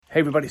Hey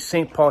everybody,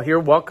 St. Paul here.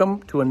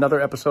 Welcome to another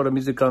episode of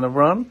Music on the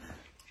Run.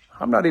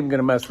 I'm not even going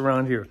to mess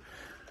around here.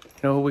 You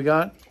know who we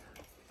got?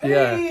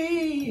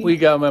 Hey. Yeah, we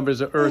got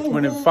members of Earth,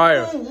 Wind, and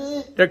Fire.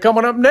 They're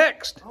coming up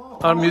next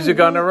on Music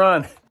on the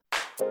Run.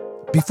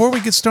 Before we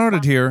get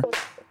started here,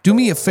 do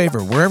me a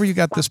favor. Wherever you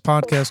got this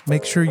podcast,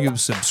 make sure you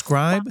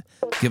subscribe,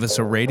 give us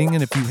a rating,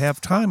 and if you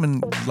have time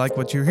and like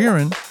what you're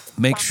hearing,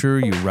 make sure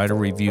you write a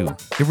review.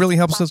 It really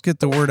helps us get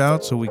the word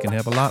out so we can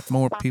have a lot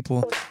more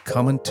people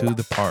coming to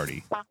the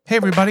party. Hey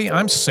everybody,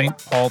 I'm St.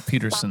 Paul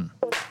Peterson.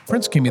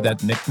 Prince gave me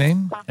that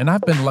nickname, and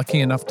I've been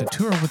lucky enough to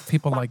tour with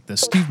people like the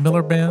Steve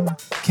Miller Band,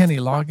 Kenny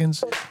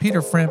Loggins,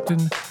 Peter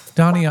Frampton,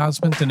 Donny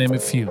Osmond, to name a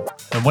few.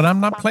 And when I'm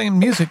not playing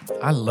music,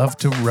 I love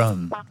to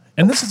run.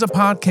 And this is a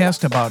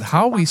podcast about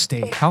how we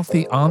stay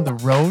healthy on the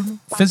road,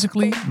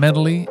 physically,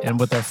 mentally, and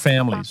with our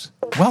families.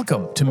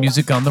 Welcome to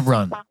Music on the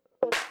Run.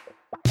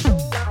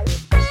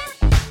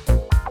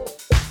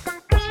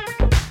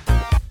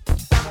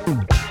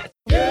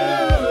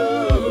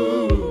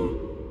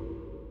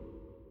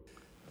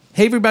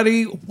 Hey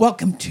everybody,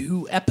 welcome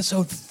to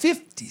episode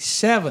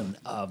 57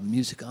 of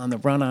Music on the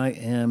Run. I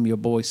am your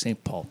boy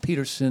St. Paul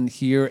Peterson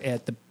here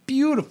at the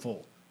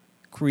beautiful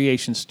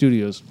Creation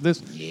Studios.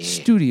 This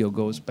studio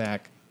goes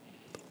back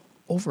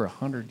over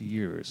 100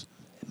 years.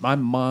 My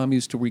mom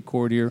used to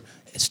record here.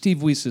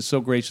 Steve Weiss is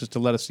so gracious to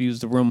let us use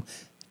the room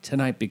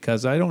tonight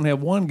because I don't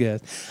have one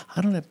guest.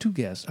 I don't have two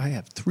guests. I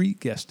have three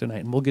guests tonight,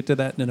 and we'll get to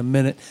that in a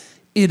minute.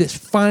 It is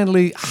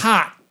finally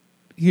hot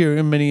here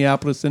in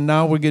Minneapolis, and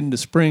now we're getting to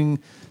spring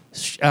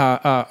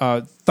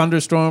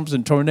thunderstorms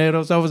and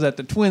tornadoes. I was at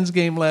the Twins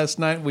game last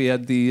night. We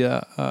had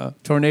the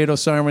tornado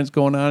sirens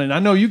going on, and I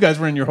know you guys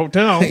were in your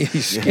hotel, and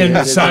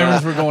the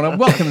sirens were going up.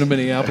 Welcome to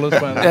Minneapolis.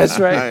 That's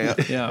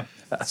right. Yeah.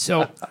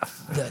 So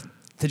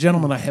the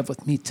gentlemen I have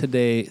with me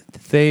today,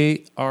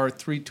 they are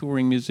three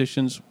touring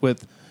musicians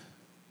with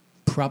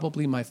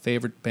probably my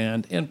favorite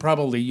band and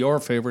probably your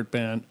favorite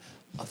band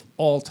of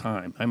all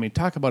time. I mean,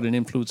 talk about an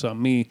influence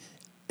on me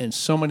in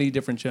so many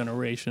different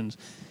generations.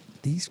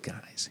 These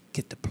guys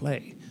get to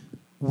play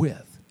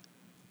with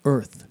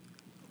Earth,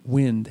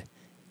 Wind,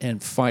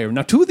 and Fire.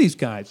 Now, two of these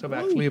guys have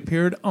actually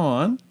appeared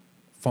on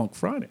Funk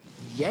Friday.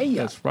 Yeah.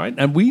 That's right.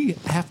 And we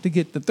have to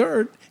get the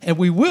third, and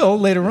we will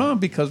later on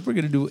because we're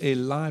going to do a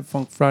live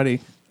Funk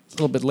Friday a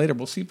little bit later.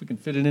 We'll see if we can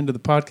fit it into the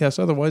podcast.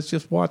 Otherwise,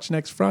 just watch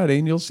next Friday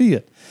and you'll see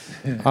it.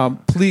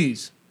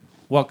 Please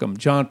welcome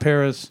John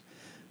Paris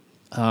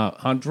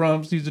on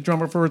drums. He's the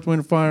drummer for Earth, Wind,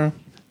 and Fire.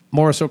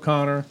 Morris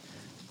O'Connor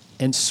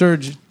and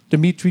Serge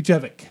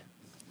Dmitrijevic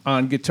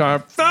on guitar.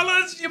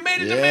 Fellas, you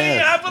made it to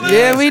Minneapolis.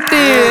 Yeah, we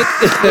did.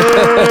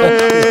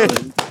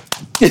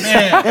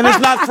 Man. And it's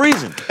not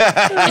freezing.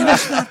 And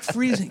it's not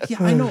freezing. Yeah,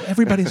 I know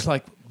everybody's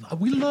like,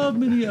 we love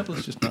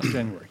Minneapolis, just not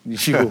January.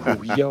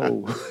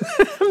 Yo.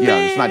 Yeah,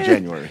 it's not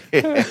January.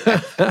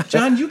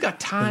 John, you got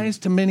ties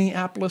to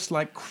Minneapolis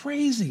like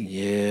crazy.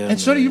 Yeah. And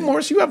so do you,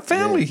 Morris. You have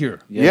family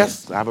here. Yeah.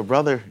 Yes, I have a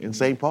brother in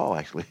St. Paul,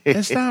 actually.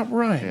 Is that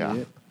right? Yeah.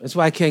 That's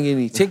why I can't get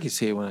any tickets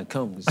here when I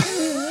come.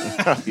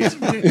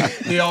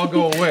 They all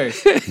go away.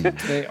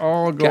 They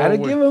all go Gotta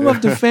away. give them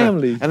up to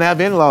family. And I have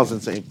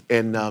in-laws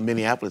in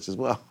Minneapolis as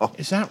well.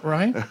 Is that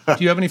right? Do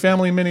you have any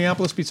family in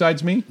Minneapolis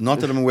besides me? Not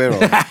that I'm aware of.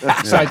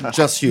 Besides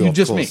Just you, You of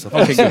just course. me.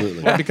 Okay,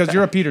 Absolutely. good. Because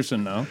you're a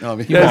Peterson now. No, I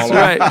mean- You all That's are.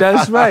 right.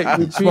 That's right.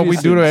 That's what we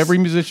do to every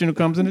musician who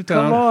comes into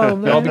town. Come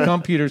on, They all man.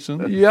 become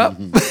Peterson. Yep.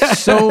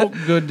 So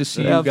good to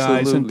see you guys, and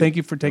Absolutely. thank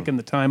you for taking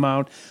the time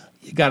out.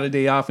 You got a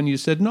day off, and you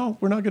said, no,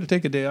 we're not going to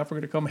take a day off. We're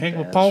going to come hang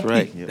with Paul That's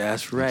right. P.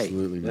 That's right.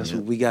 Absolutely, man. That's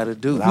what we got to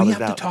do. Without We a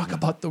have to doubt. talk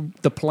about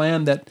the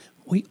plan that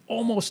we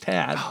almost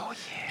had.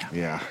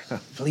 Yeah.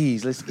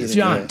 Please, let's get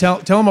John, it.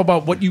 John. tell him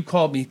about what you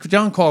called me.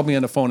 John called me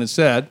on the phone and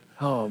said,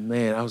 Oh,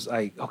 man. I was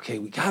like, okay,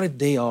 we got a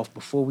day off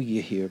before we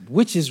get here,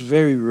 which is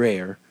very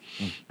rare.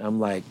 I'm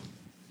like,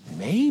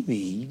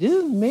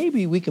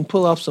 maybe we can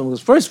pull off some of this.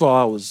 First of all,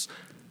 I was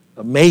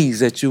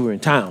amazed that you were in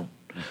town.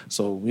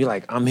 So we're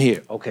like, I'm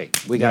here. Okay,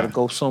 we got to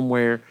go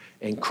somewhere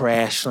and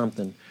crash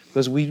something.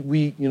 Because we'd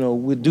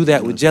do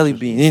that with Jelly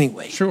Bean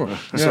anyway. Sure, yeah.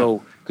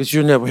 So, because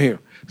you're never here.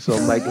 So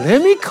I'm like,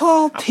 let me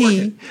call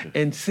T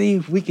and see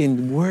if we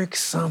can work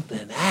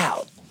something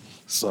out.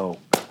 So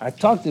I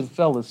talked to the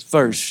fellas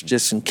first,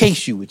 just in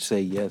case you would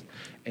say yes.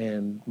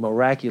 And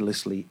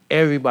miraculously,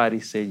 everybody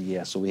said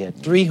yes. So we had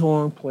 3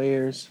 horn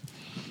players,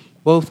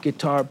 both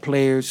guitar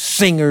players,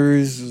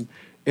 singers, and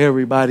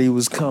everybody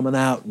was coming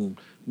out. And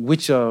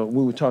which we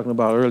were talking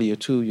about earlier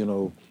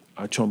too,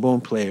 our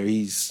trombone player,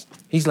 he's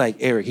like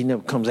Eric, he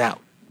never comes out.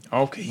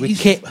 okay, We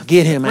can't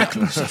get him out.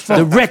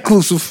 The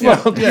recluse of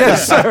funk.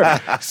 Yes, sir.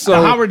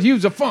 So, the Howard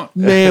Hughes of funk.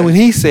 man, when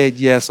he said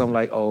yes, I'm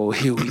like, oh,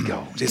 here we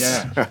go.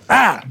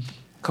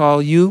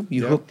 Call you.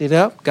 You hooked it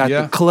up. Got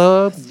Yeah. the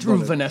club.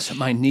 Through Vanessa,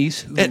 my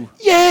niece, who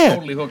Yeah.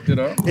 totally hooked it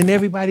up. And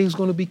everybody was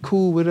going to be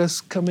cool with us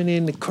coming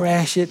in to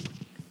crash it.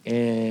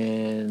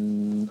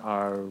 And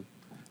our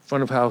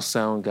front of house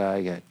sound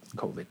guy got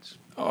COVID.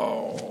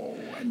 Oh,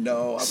 I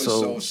know. I was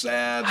So- so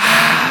sad. Man.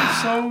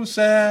 I was so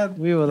sad.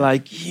 We were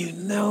like,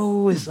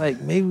 it's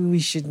like maybe we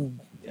shouldn't.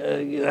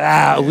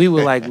 we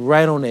were like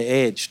right on the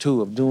edge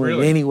too of doing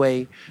Really? it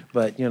anyway.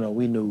 But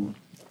we knew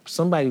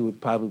somebody would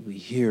probably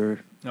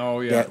hear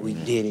Oh, yeah. that we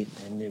did it,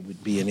 and it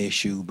would be an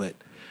issue. But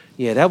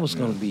yeah, that was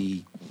going to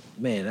be,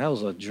 man, that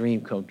was a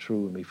dream come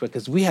true with me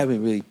because we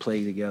haven't really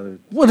played together.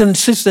 Well,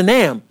 since the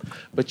NAMM,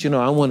 but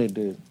I wanted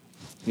to,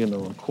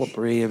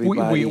 incorporate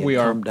everybody We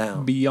and are come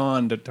down.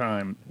 beyond the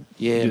time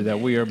Yeah, to do that.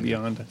 man. We are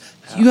beyond.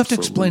 You have to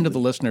explain to the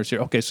listeners here.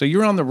 Okay, so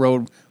you're on the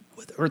road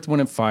with Earth,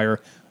 Wind, and Fire.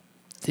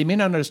 They may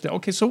not understand.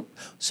 Okay, so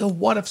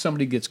what if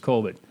somebody gets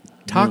COVID?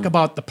 Talk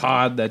about the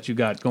pod that you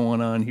got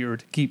going on here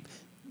to keep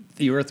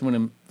the Earth, Wind,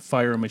 and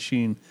Fire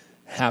machine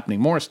happening.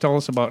 Morris, tell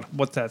us about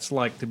what that's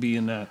like to be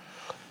in that.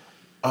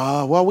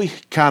 Well, we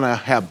kind of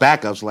have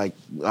backups, like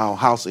our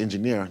house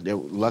engineer.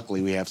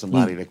 Luckily, we have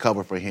somebody to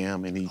cover for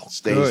him, and he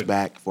stays good.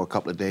 back for a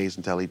couple of days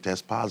until he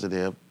tests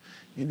positive,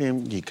 and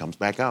then he comes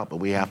back out. But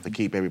we have to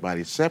keep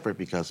everybody separate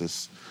because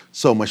there's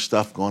so much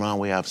stuff going on.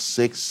 We have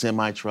 6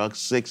 semi-trucks,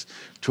 6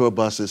 tour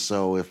buses,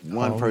 so if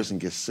one person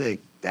gets sick,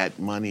 that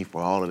money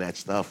for all of that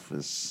stuff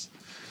is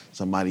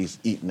somebody's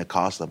eating the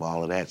cost of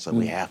all of that. So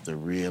we have to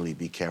really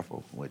be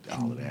careful with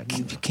all of that.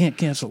 You can't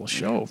cancel a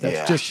show. That's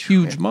Yeah. just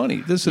huge money.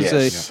 This is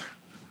Yes. a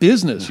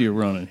business you're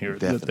running here that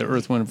the Definitely.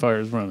 Earth, Wind, and Fire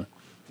is running.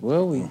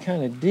 Well, we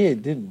kind of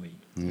did, didn't we?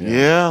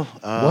 Yeah,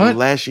 What?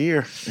 last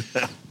year.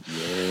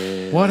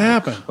 What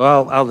happened?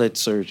 Well, I'll let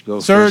Serge go.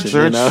 Serge, first,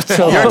 and then I'll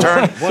tell Your him.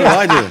 turn. What did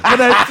I do?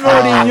 But I throw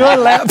it in your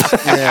lap.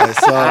 Yeah,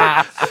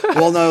 so,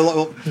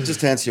 well, just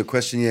to answer your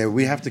question, yeah,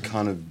 we have to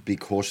kind of be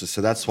cautious.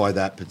 So that's why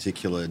that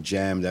particular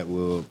jam that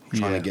we were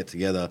trying Yeah. to get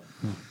together,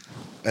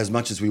 as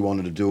much as we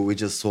wanted to do it, we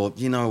just thought,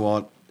 you know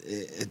what,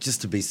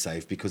 just to be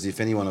safe, because if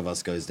any one of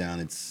us goes down,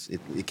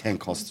 it can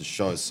cost the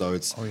show. So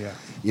it's,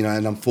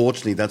 and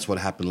unfortunately, that's what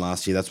happened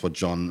last year. That's what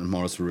John and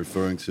Morris were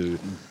referring to.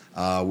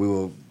 We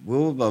were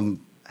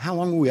how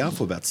long were we out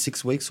for? About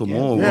 6 weeks or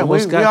more? Yeah,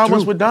 almost we got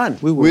almost through. were done.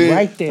 We were We-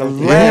 right there. The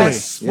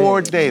last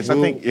 4 days, I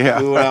think. Yeah.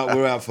 We were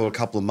out for a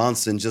couple of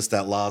months, and just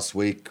that last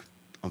week,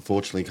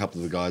 unfortunately, a couple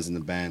of the guys in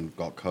the band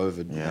got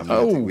COVID. Yeah.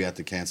 And we had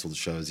to cancel the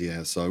shows,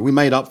 yeah. So we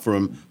made up for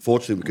them.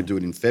 Fortunately, we could do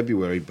it in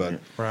February,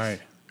 but Right.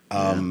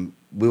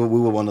 we were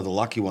one of the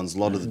lucky ones. A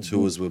lot of the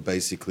tours were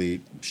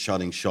basically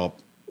shutting shop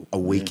a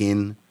week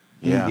in.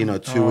 Yeah.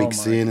 2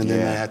 weeks in, and then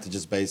Yeah. they had to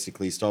just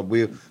basically stop.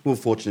 We were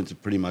fortunate to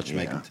pretty much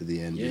make it to the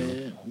end.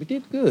 Yeah, we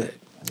did good.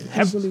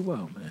 Have- Did really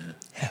well, man.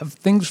 Have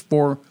things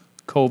for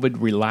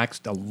COVID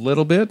relaxed a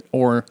little bit,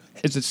 or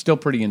is it still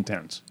pretty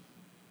intense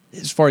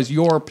as far as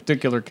your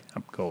particular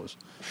camp goes?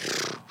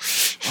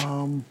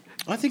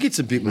 I think it's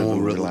a bit more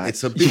relaxed.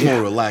 It's a bit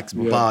more relaxed,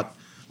 but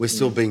we're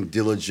still being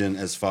diligent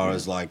as far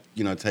as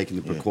taking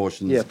the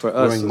precautions, Yeah, for us,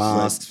 wearing it's like-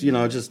 masks,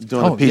 just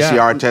Doing Oh, the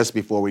PCR yeah. test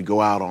before we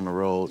go out on the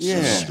road. Yeah.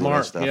 doing that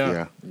Smart, stuff,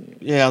 yeah.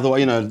 yeah.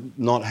 Otherwise,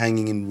 not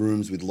hanging in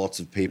rooms with lots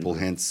of people,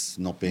 hence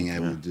not being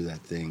able to do that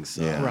thing.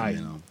 So, Yeah. Right.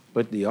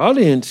 But the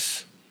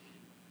audience,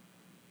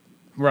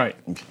 Right.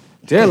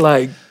 they're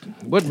like,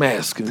 what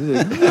mask?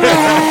 They're like,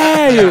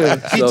 "Yeah."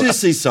 You So- do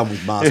see some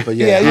with masks, but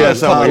Yeah, yeah,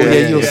 some, hardly yeah,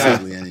 any, you'll see.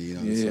 hardly any,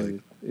 it's yeah,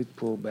 like- it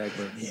pulled back,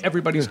 but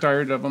Everybody's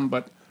tired of them,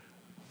 but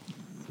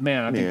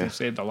man, I think Yeah. they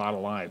saved a lot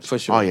of lives. for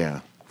sure. Oh,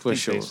 yeah. For I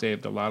think sure. They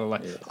saved a lot of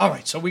lives. All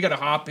right, so we got to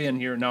hop in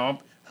here now.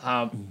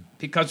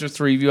 Because there's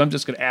 3 of you, I'm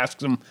just going to ask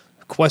some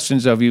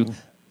questions of you.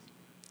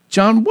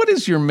 John, what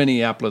is your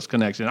Minneapolis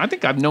connection? I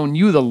think I've known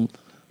you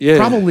Yeah.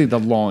 probably the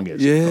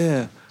longest.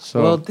 Yeah.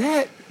 So- Well,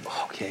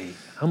 okay.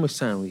 How much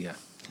time we got?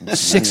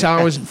 6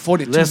 hours and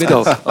 42 Let's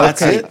minutes. go.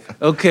 Okay.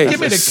 Okay. Give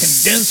me the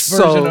condensed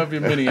version of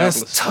your Minneapolis.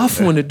 That's a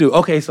tough one to do.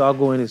 Okay, so I'll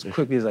go in as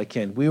quickly as I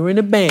can. We were in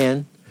a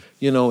band,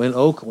 in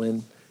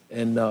Oakland,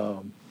 and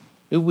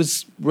it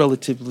was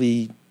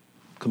relatively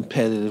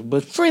competitive,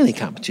 but friendly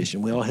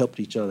competition. We all helped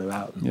each other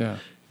out Yeah.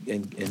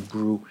 and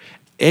grew.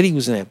 Eddie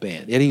was in that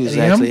band. Eddie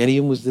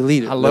was the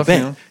leader. I of love the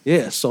band. him.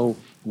 Yeah, so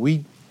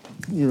we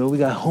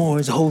got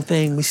horns, the whole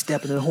thing. We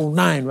stepping in the whole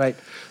nine, right?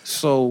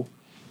 So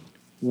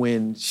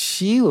when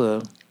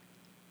Sheila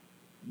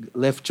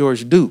left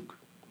George Duke,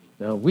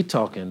 now we're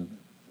talking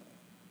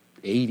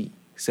 80,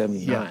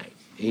 79,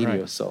 80 right.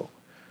 or so.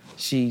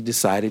 She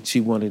decided she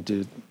wanted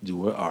to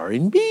do an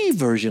R&B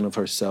version of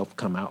herself,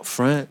 come out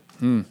front,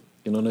 on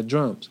the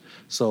drums.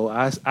 So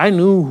I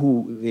knew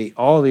who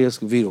all the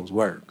Escovedos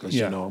were, because,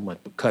 Yeah. I'm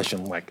like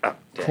percussion, like, up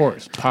there. Of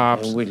course,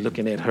 Pops. And we're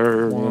looking at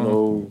her,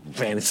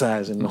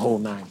 fantasizing the whole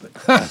nine. But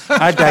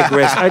I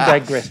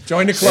digress.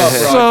 Join the club, bro.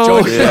 So-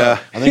 Join the club. Yeah,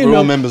 I think we're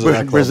all members of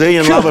that club.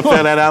 Brazilian Love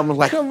Affair, that album was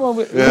like, Come on,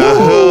 with,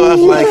 I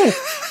was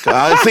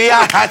like, see,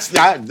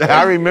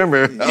 I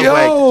remember. I was yo,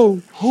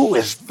 like, who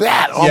is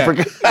that? On Yeah.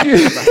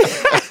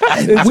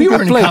 percussion? We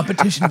were in play.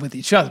 competition with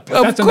each other. But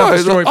Of that's another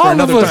course, story for all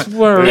another of us time.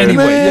 were,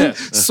 Anyway, man.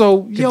 yes.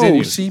 So,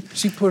 Continue.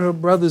 she put her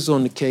brothers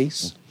on the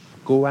case,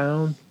 go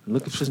around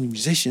looking for some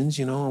musicians,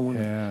 I want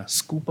to Yeah.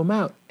 scoop them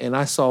out. And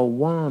I saw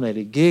one at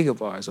a gig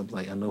of ours. I'm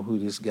like, I know who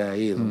this guy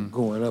is. I'm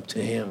going up to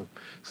him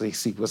so you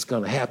see what's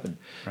going to happen.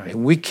 Right.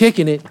 And we're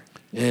kicking it,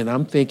 and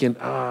I'm thinking,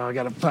 I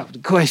got to pop the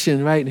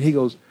question, right? And he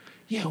goes,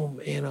 yeah,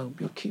 man,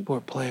 your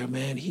keyboard player,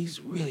 man, he's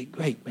really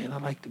great, man.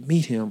 I'd like to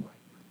meet him.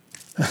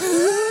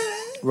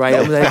 Right?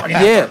 I'm like,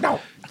 yeah.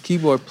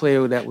 Keyboard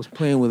player that was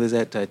playing with us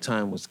at that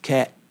time was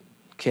Cat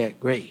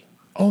Gray.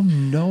 Oh,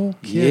 no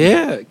kidding.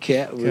 Yeah,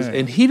 Cat was, Okay.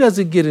 and he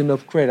doesn't get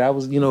enough credit. I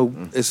was,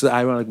 it's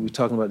ironic we're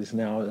talking about this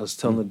now. I was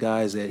telling the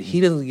guys that he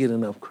doesn't get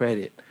enough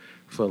credit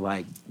for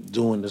like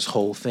doing this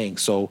whole thing.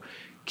 So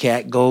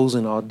Cat goes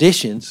and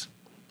auditions,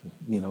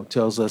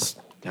 tells us,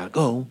 gotta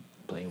go,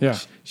 playing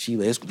with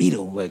Sheila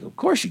Escobedo. Like, of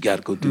course you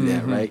gotta go do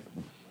that, right?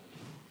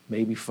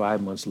 Maybe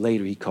 5 months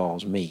later, he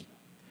calls me.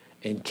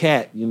 And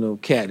Cat,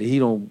 Cat, he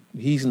don't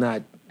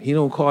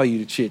call you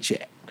to chit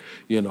chat,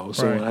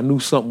 So Right. I knew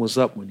something was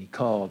up when he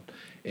called,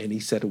 and he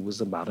said it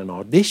was about an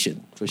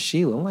audition for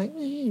Sheila. I'm like,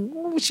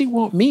 why would she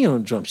want me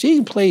on drums?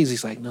 She plays.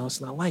 He's like, no, it's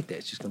not like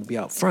that. She's gonna be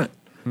out front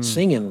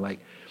singing. Like,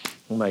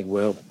 I'm like,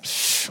 well,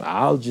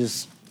 I'll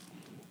just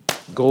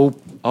go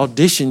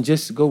audition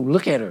just to go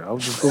look at her. I'll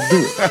just go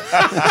do it.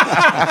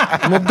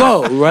 I'm gonna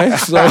go, right?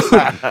 So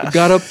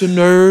got up the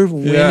nerve,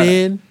 went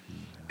in.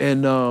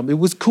 And it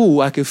was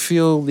cool. I could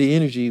feel the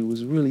energy. It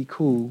was really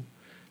cool.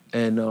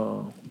 And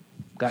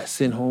got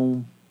sent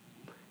home,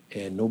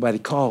 and nobody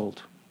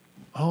called.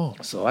 Oh.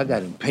 So I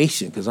got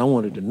impatient because I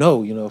wanted to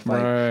know,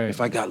 Right. if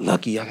I got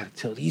lucky, I got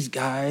to tell these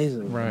guys.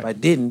 And Right. if I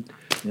didn't,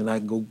 then I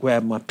go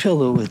grab my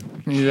pillow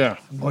and Yeah.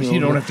 Well, you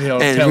don't have to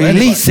tell and tell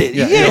release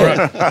anybody. it. you're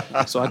Yeah.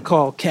 right. So I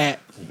called Cat,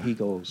 and he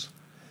goes,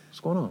 "What's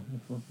going on?"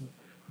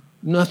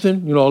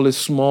 Nothing, all this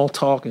small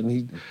talk,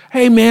 and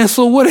hey man,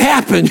 so what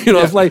happened?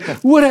 It's like,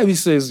 what happened? He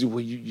says,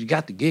 well, you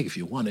got the gig if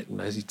you want it. And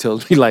as he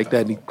tells me like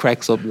that, and he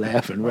cracks up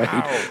laughing, right?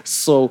 Wow.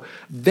 So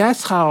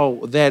that's how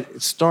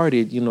that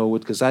started,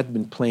 because I'd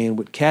been playing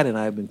with Kat, and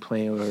I've been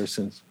playing with her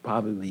since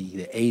probably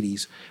the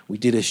 80s. We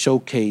did a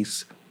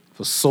showcase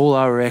for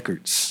Solar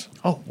Records.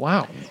 Oh,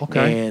 wow.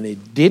 Okay. And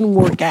it didn't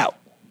work out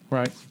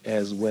Right.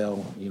 as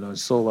well.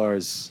 Solar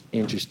is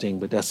interesting,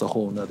 but that's a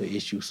whole nother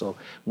issue. So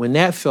when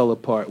that fell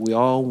apart, we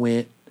all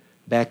went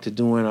back to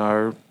doing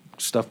our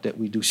stuff that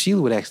we do.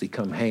 Sheila would actually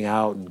come hang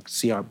out and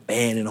see our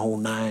band in the whole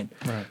nine.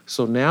 Right.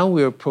 So now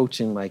we're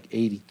approaching like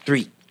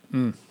 83.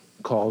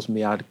 Calls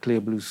me out of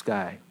clear blue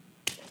sky.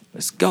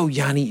 Let's go,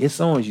 Yanni. It's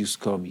on. Used to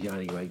call me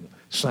Yanni, right?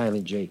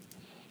 Silent J.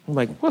 I'm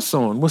like, what's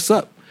on? What's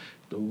up?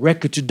 The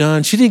records are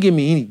done. She didn't give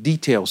me any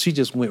details. She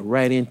just went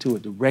right into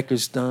it. The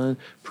record's done.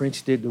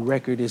 Prince did the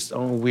record. It's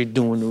on. We're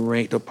doing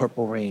the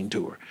Purple Rain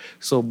tour.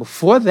 So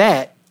before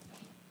that,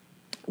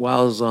 while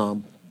I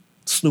was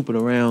snooping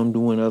around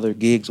doing other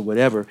gigs or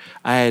whatever,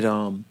 I had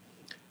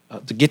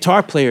the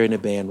guitar player in the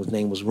band. His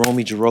name was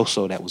Romy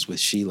Geroso. That was with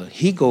Sheila.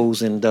 He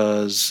goes and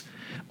does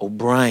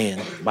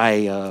O'Brien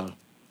by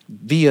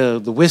via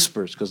the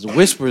Whispers, because the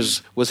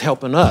Whispers was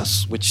helping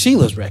us with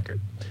Sheila's record.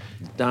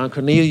 Don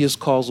Cornelius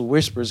calls the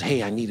Whispers,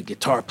 hey, I need a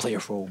guitar player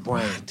for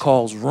O'Brien.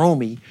 Calls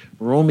Romy.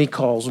 Romy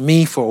calls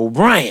me for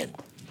O'Brien.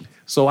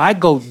 So I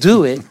go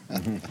do it,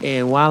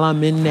 and while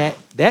I'm in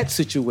that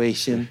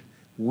situation,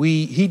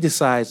 he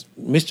decides,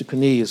 Mr.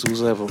 Cornelius,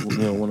 who's ever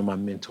one of my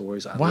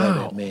mentors, I love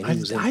that man. He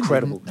was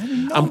incredible.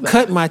 I'm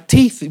cutting my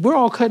teeth. We're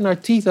all cutting our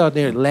teeth out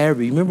there at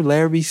Larrabee. Remember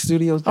Larrabee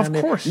Studios down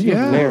there? Of course,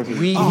 yeah.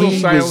 Larrabee. Lil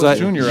Silas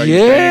Jr. I used to hang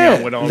Yeah,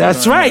 out with all the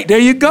that's time. right. There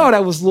you go.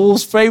 That was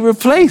Lil's favorite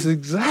place.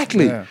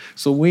 Exactly. Yeah.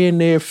 So we're in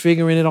there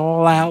figuring it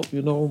all out,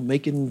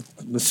 making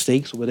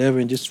mistakes or whatever,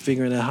 and just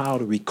figuring out how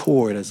to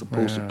record as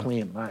opposed to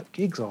playing live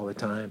gigs all the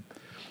time.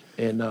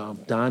 And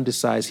Don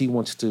decides he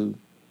wants to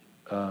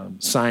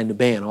sign the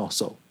band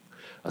also,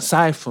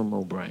 aside from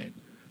O'Brien.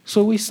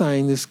 So we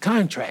signed this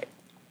contract.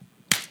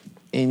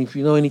 And if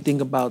you know anything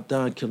about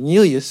Don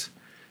Cornelius,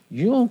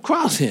 you don't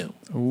cross him.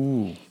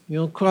 Ooh. You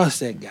don't cross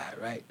that guy,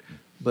 right?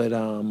 But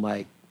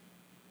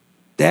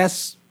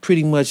that's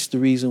pretty much the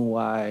reason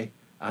why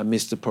I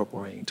missed the Purple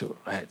Rain tour.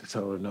 I had to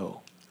tell her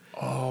no.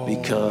 Oh.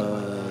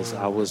 Because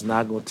I was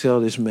not going to tell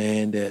this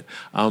man that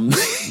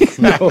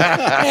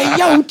hey,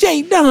 yo,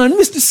 Jay Don,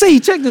 Mr. C,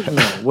 check this.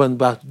 No, I wasn't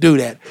about to do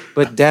that.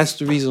 But that's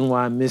the reason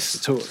why I missed the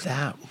tour.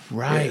 That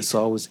right. Yeah,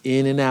 so I was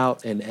in and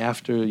out, and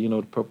after,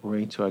 the Purple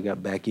Rain tour, I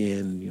got back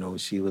in,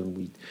 with Sheila, and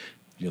we,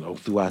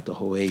 throughout the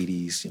whole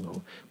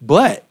 80s,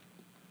 But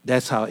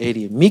that's how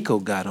Eddie and Miko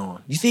got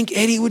on. You think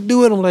Eddie would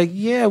do it? I'm like,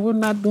 yeah, we're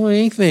not doing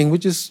anything. We're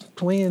just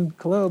playing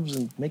clubs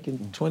and making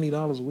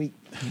 $20 a week.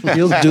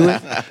 He'll do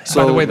it.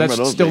 So, By the way, that's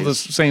those still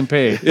days. the same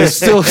pay. it's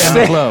still in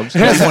the clubs.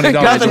 $20 a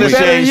Nothing week.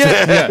 better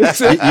yet.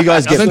 You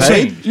guys get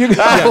paid?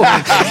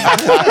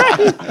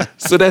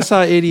 So that's how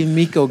Eddie and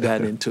Miko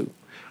got into,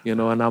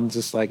 and I'm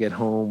just like at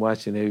home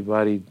watching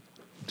everybody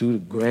do the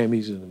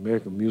Grammys and the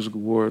American Music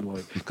Award,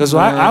 because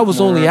I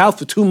was only out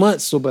for 2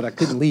 months, but I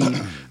couldn't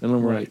leave, and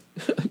I'm like,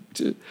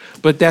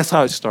 but that's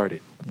how it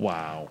started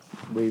Wow.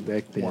 way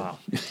back then. Wow.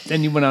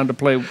 Then you went on to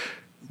play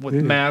with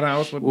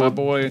Madhouse with my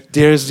boy.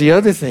 There's the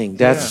other thing.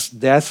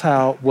 That's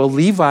how. Well,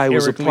 Levi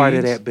was Eric a part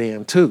of Leeds. that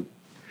band too.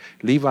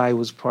 Levi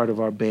was part of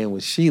our band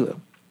with Sheila.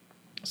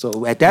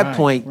 So at that Right,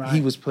 point, right.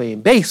 he was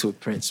playing bass with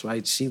Prince,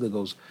 right? Sheila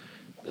goes,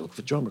 look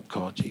for a drummer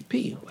called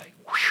JP. I'm like,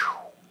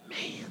 whew,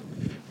 man,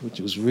 which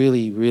was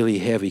really, really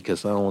heavy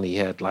because I only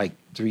had like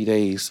 3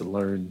 days to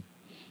learn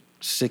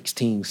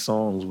 16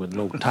 songs with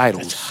no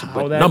titles, How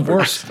but that numbers.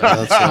 works.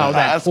 That's how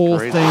that That's whole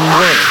crazy. thing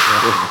works.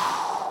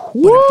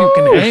 But if you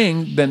can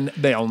hang, then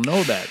they'll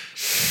know that.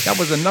 That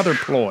was another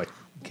ploy.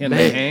 Can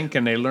they Man. hang?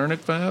 Can they learn it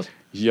fast?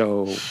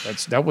 Yo,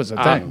 That was a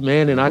thing.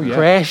 I yeah.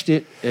 crashed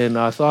it, and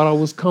I thought I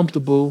was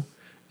comfortable,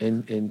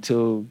 and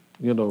until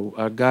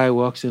our guy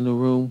walks in the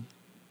room.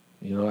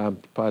 I'm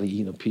probably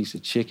eating a piece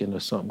of chicken or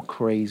something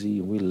crazy,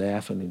 and we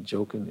laughing and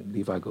joking, and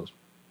Levi goes,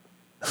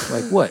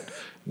 like, what?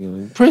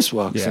 Prince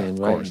walks Yeah, in, of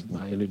right? course. And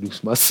I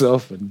introduce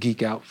myself and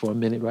geek out for a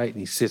minute, right? And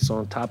he sits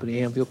on top of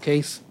the anvil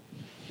case,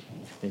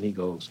 and he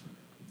goes,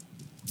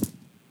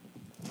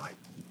 like,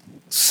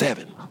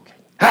 7.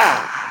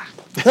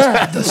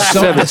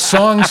 The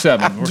song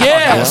 7.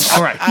 Yes.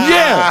 All right.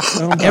 Yeah.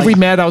 Every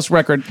Madhouse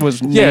record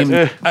was named.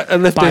 Yeah, I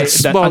left by that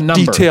small a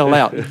number. detail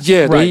out.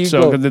 Yeah, there Right. you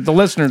So go. the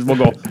listeners will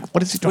go,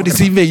 what is he talking What does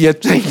he mean? Yeah,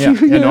 thank Yeah,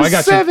 you. yeah, no, I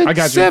got you. 7, I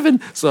got you. 7.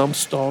 So I'm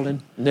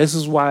stalling. And this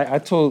is why I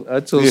told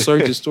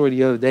Serge a story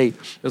the other day.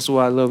 That's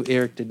why I love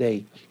Eric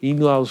today. He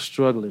knew I was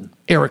struggling.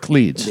 Eric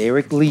Leeds.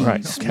 Eric Leeds,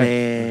 Right, okay.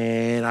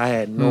 man, I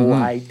had no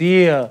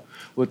idea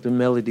what the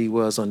melody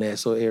was on that.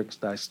 So Eric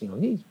starts,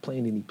 he's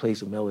playing and he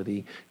plays a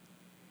melody.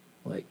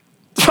 Like,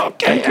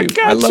 okay, I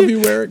got I love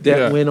you, Eric. That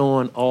Yeah. went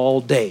on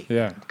all day.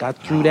 Yeah.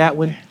 Got through that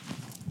one.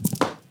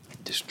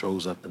 Just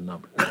throws up the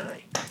number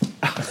 9.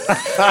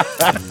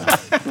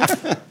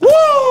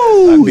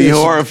 Woo! Be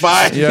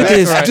horrified. Yeah, Look at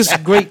this, right. just a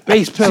great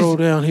bass pedal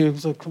down here.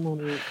 He's like, come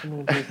on, Eric, come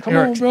on, Eric. Come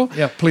on, Eric, bro.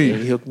 yeah, please.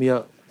 And he hooked me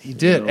up. He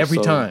did, every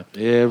time.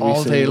 Every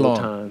All day single long.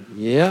 time.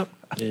 Yep.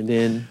 And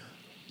then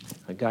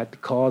I got the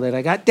call that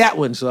I got that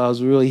one, so I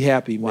was really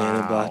happy, man,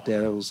 about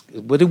that.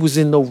 But it was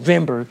in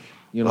November,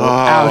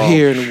 out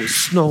here, and it was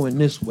snowing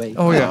this way.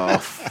 Oh,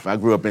 yeah. I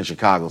grew up in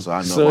Chicago, so I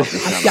know So- about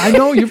this kind of- I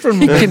know you're from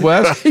the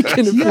Midwest. You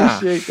can Yeah.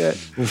 appreciate that.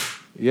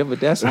 Yeah, but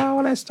that's how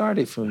all that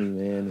started for me,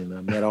 man. And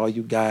I met all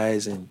you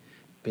guys and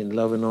been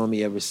loving on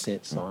me ever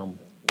since. So I'm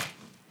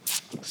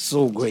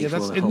so Yeah, grateful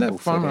and isn't humble that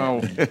fun for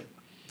how that.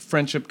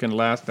 friendship can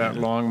last that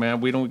long,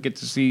 man? We don't get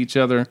to see each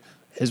other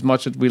as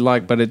much as we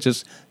like, but it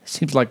just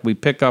seems like we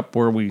pick up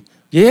where we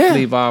Yeah.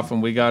 leave off,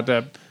 and we got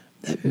that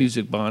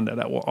music bond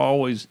that will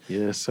always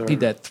Yes, sir. be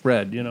that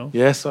thread,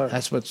 Yes, sir.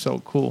 That's what's so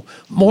cool.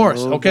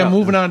 Morris, No okay, doubt.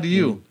 moving on to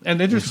you. And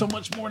there's so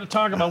much more to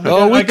talk about.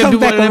 Oh, I can come do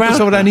back an around.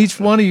 episode on each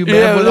one of you, man.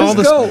 Yeah, with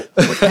let's all go.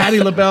 this, with Patti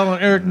LaBelle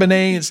and Eric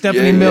Benet and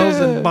Stephanie Yeah. Mills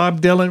and Bob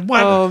Dylan.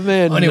 What? Oh,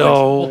 man, Anyways,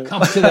 no. we'll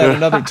come to that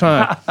another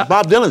time.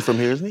 Bob Dylan's from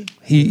here, isn't he?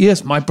 He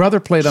is. My brother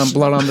played on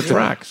Blood on the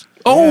Tracks.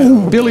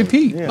 Oh, Billy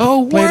Pete.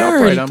 oh, Played word.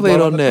 upright He on played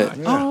Blood on on the that.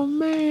 Track. Oh,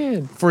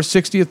 man. For his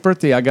 60th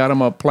birthday, I got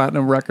him a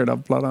platinum record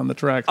of Blood on the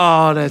Tracks.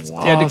 Oh, that's He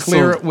had to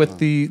clear it awesome. with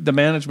the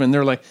management.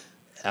 They're like,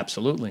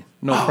 absolutely,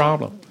 no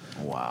problem.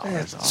 Wow.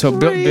 That's awesome. So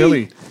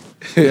Billy,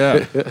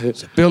 yeah,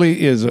 so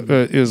Billy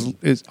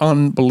is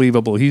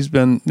unbelievable. He's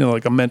been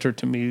like a mentor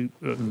to me.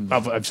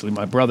 Obviously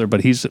my brother,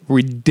 but he's a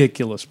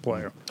ridiculous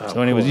player.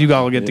 So anyways, you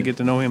all get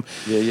to know him.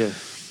 Yeah.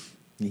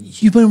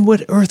 You've been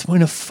with Earth,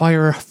 Wind, and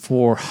Fire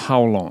for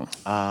how long?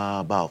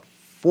 About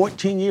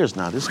 14 years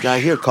now. This guy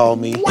here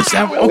called me. Is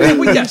that okay?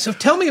 Well, yeah. So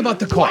tell me about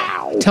the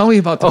call. Tell me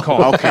about the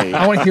call. Okay.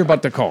 I want to hear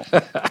about the call.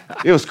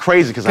 It was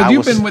crazy because I Because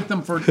you've was been with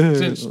them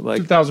since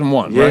Like-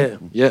 2001, Yeah. right?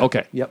 Yeah.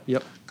 Okay. Yep.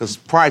 because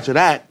prior to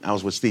that I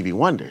was with Stevie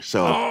Wonder.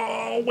 So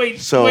Oh wait.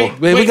 So- wait,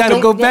 Man, we got to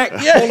don't- go back.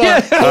 Hold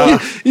on.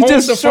 You Hold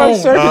just the short phone.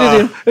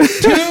 circuited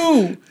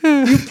him.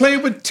 You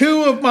played with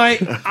two of my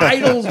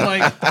idols.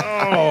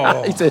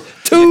 He said,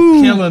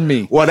 2. Killing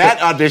me. well,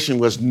 that audition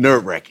was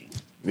nerve wracking.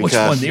 Which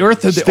one? The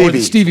Earth or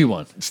the Stevie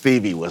one?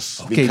 Stevie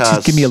was Okay, because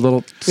just give me a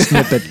little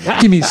snippet.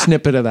 Give me a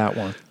snippet of that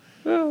one.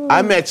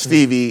 I met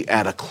Stevie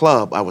at a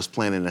club I was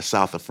playing in the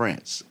south of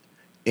France.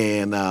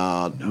 And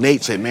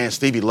Nate said, man,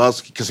 Stevie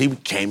loves, because he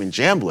came and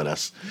jammed with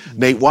us.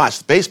 Nate Watts,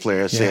 the bass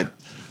player, said,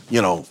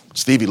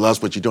 Stevie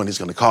loves what you're doing. He's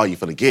going to call you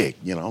for the gig,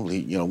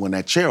 when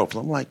that chair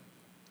opens.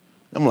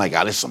 I'm like,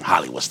 oh, this is some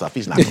Hollywood stuff.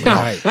 He's not going to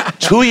call. Right.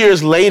 2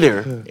 years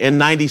later, in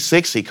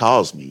 96, he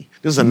calls me.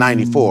 This is in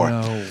 94.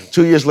 No.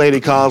 2 years later,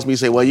 he calls me,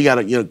 say, well, you got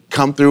to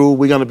come through.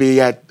 We're going to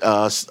be at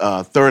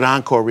Third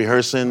Encore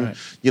rehearsing.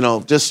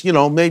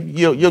 Right. Maybe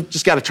you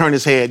just got to turn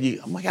his head.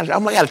 I'm like, I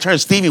got to turn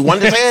Stevie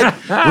Wonder's head?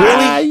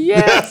 Really?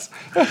 Yes.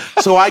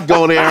 So I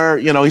go there,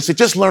 he said,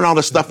 just learn all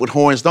the stuff with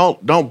horns.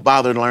 Don't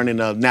bother learning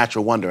the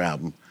Natural Wonder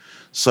album.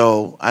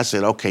 So I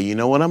said, okay, you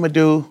know what I'm going to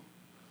do?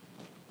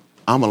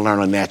 I'm going to learn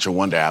a Natural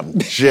Wonder album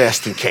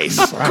just in case.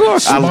 Of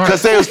course.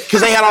 Because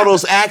they had all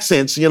those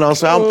accents,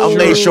 so I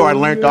made sure I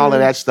learned all of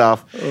that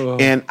stuff.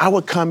 And I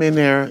would come in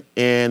there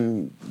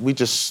and we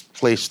just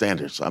play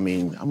standards. I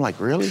mean, I'm like,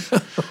 really?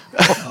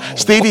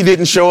 Stevie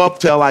didn't show up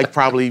till like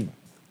probably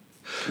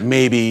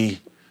maybe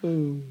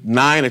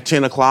 9 or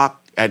 10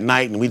 o'clock at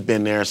night, and we'd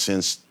been there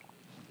since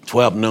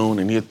 12 noon,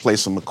 and he'd play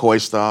some McCoy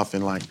stuff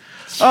and like,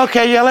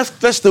 okay, yeah,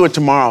 let's do it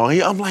tomorrow.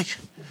 I'm like,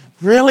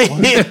 really?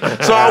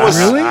 So I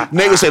was,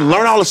 Nate would say,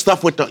 learn all the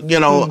stuff with the,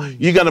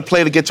 you're gonna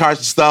play the guitar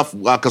stuff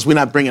because we're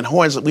not bringing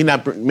horns. We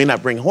not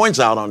bring horns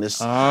out on this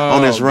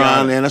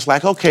run, and it's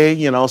like,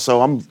 okay,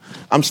 so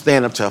I'm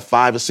staying up till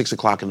 5 or 6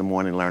 o'clock in the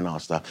morning learning all the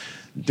stuff.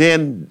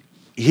 Then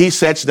he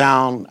sets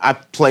down. I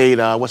played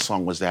what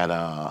song was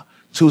that?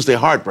 Tuesday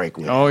Heartbreak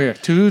with him. Oh yeah,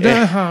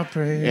 Tuesday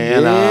Heartbreak.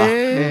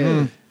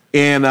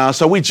 And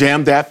so we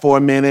jammed that for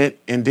a minute,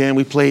 and then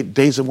we played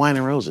Days of Wine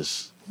and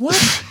Roses.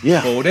 What?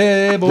 Yeah.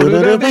 Yeah.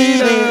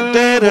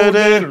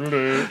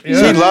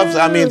 She loves.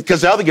 I mean,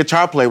 because the other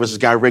guitar player was this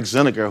guy Rick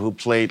Zinniger, who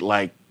played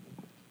like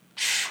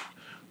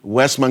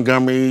Wes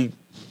Montgomery,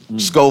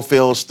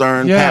 Schofield,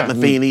 Stern, Yeah. Pat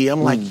Metheny.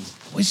 I'm like.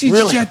 Was he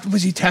Really?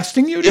 was he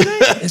testing you today?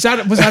 Was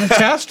that a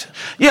test?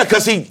 Yeah,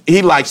 because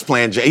he likes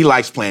playing jazz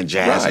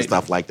and Right.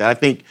 stuff like that. I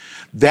think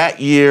that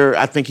year,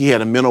 he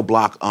had a mental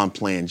block on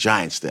playing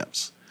giant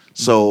steps.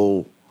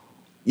 So,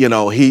 he had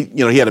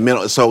a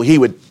mental. So he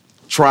would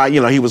try.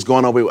 He was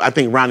going over. I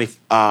think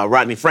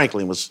Rodney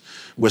Franklin was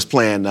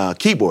playing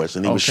keyboards,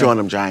 and he was Okay. showing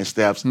them giant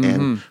steps.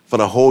 And for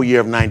the whole year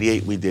of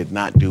 '98, we did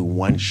not do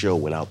one show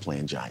without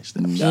playing giant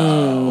steps.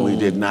 No. We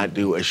did not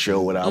do a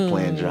show without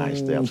playing giant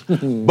steps.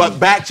 But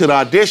back to the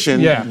audition.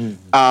 Yeah.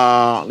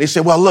 They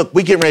said, well, look,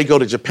 we getting ready to go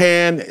to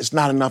Japan. It's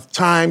not enough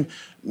time.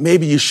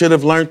 Maybe you should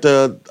have learned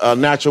the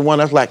natural one.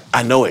 I was like,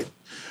 I know it.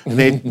 And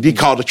they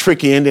called a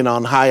tricky ending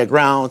on higher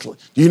ground.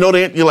 You know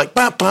that? You're like,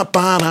 ba ba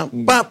ba da,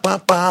 ba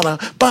ba ba da,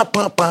 ba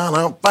ba ba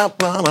da, ba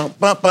ba da,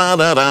 ba ba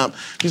da da.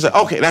 He said,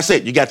 okay, that's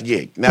it. You got the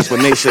gig. And that's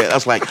what they said. I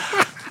was like,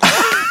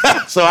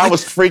 so I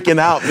was freaking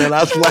out, man.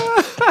 I was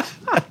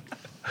like,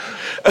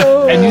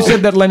 And you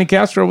said that Lenny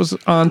Castro was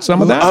on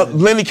some of that?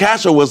 Lenny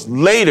Castro was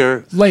later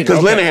because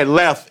okay. Lenny had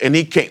left, and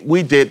he came.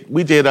 We did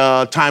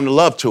Time to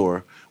Love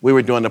tour. We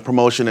were doing the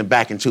promotion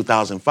back in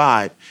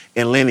 2005,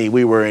 and Lenny,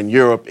 we were in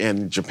Europe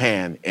and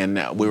Japan, and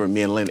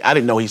me and Lenny. I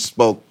didn't know he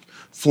spoke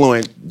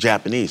fluent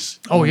Japanese.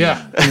 Oh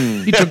yeah,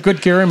 he took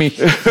good care of me.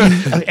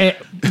 And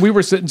we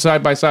were sitting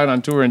side by side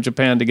on tour in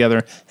Japan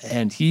together,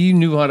 and he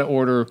knew how to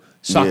order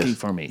sake Yes.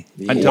 for me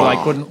until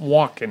I couldn't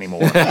walk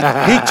anymore.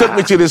 He took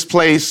me to this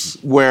place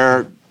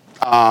where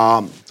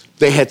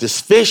they had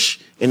this fish,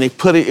 and they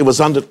put it. It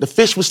was under. The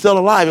fish was still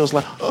alive. It was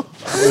like,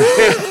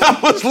 I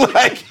was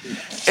like.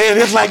 And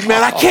it's like,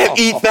 man, I can't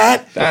eat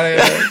that.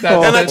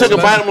 And I took a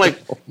bite. I'm like,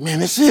 man,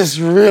 this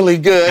is really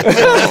good.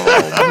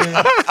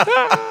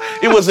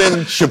 It was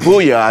in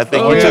Shibuya, I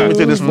think. He took me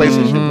to this place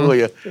in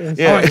Shibuya.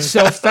 Yeah. All right,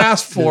 so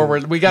fast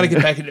forward. We got to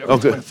get back into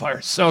Earth, Wind &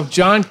 Fire. So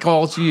John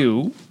calls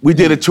you. We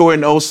did a tour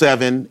in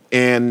 07,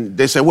 and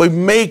they said, well, we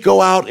may go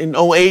out in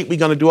 08. We're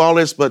going to do all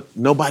this, but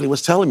nobody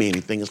was telling me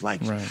anything. It's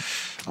like,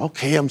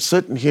 okay, I'm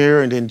sitting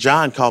here, and then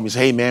John called me and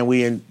said, hey, man,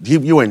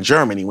 you were in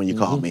Germany when you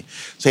called me.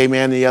 Say, hey,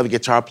 man, the other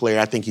guitar player,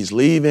 I think he's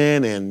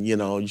leaving, and,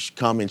 you should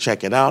come and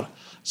check it out. I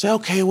said,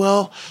 okay,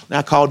 well, and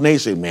I called Nate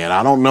and said, man,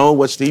 I don't know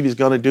what Stevie's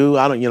going to do.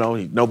 I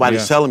don't,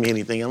 nobody's telling me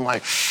anything. I'm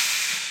like,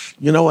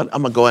 you know what,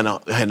 I'm going to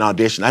go and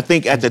audition. I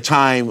think at the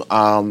time,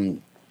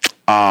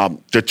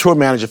 the tour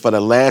manager for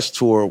the last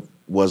tour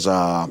was,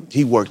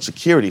 he worked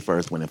security for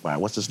Earth, Wind & Fire.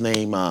 What's his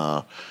name?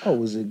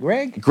 Was it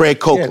Greg? Greg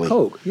Coakley. Yeah,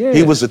 Coke. Yeah.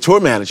 He was the tour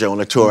manager on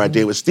the tour I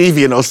did with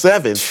Stevie in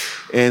 07.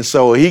 And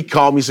so he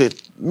called me and said,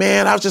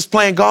 man, I was just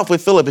playing golf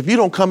with Philip. If you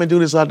don't come and do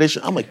this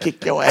audition, I'm going to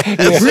kick your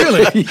ass.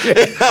 Really?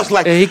 I was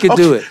like, And he could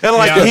do it. And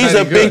like, Yeah, he's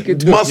a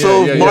big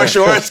muscle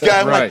martial arts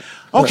guy. I'm like,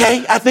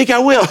 okay, I think I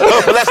will.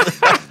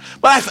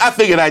 But I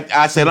figured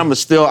I said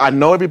I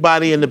know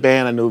everybody in the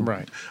band.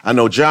 I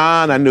know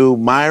John. I knew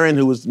Myron,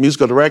 who was the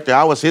musical director.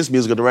 I was his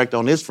musical director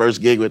on his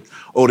first gig with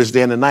Otis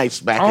Day and the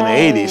Knights back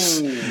in the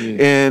 80s.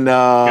 And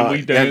Can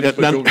we dance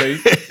for Joe Day?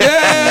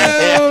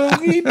 Yeah,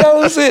 he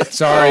knows it.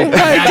 Sorry, I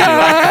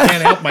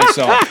can't help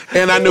myself.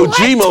 And I knew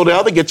Gmo, the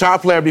other guitar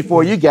player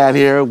before you got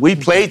here. We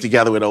played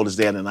together with Otis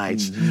Day and the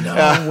Knights.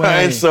 No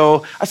way. And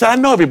so I said, I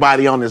know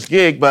everybody on this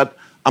gig, but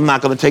I'm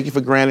not going to take it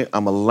for granted.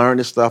 I'm going to learn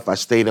this stuff. I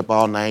stayed up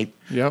all night,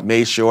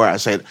 made sure. I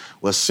said,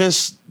 well,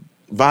 since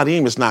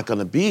Vadim is not going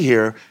to be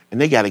here and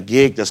they got a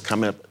gig that's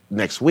coming up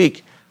next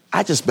week,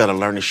 I just better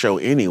learn the show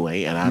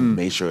anyway. And I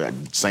made sure,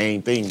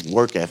 same thing,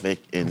 work ethic,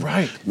 and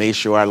made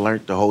sure I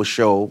learned the whole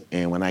show.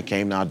 And when I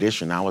came to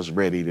audition, I was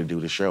ready to do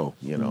the show,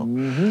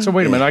 So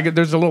wait a minute,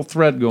 there's a little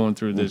thread going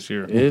through this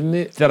here. Isn't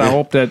it? That I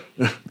hope that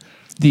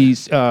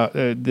these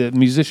the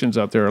musicians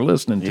out there are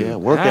listening to. Yeah,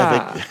 work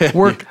ethic.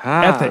 Work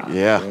ethic.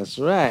 Yeah. That's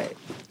right.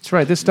 That's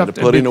right. This stuff.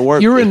 Put in the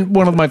work. You're in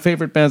one of my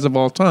favorite bands of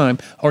all time,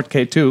 Art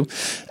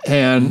K2,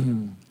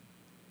 and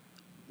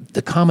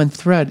the common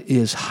thread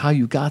is how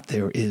you got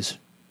there is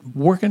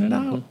working it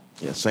out.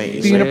 Yeah,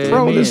 same. Being a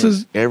pro, this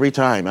is Every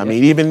time. I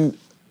mean, even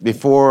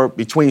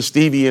between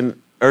Stevie and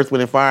Earth,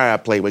 Wind & Fire, I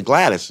played with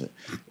Gladys,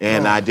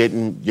 and I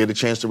didn't get a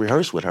chance to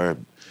rehearse with her.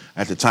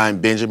 At the time,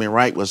 Benjamin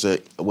Wright was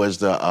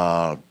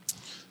the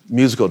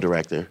musical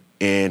director,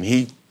 and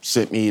he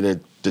sent me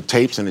the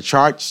tapes and the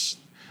charts,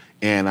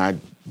 and I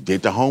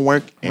did the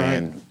homework,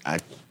 and I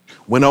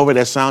went over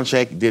that sound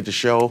check, did the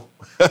show.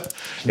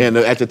 And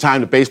at the time,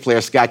 the bass player,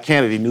 Scott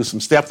Kennedy, knew some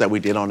steps that we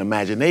did on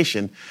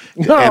Imagination.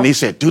 And he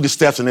said, do the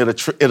steps and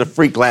it'll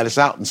freak Gladys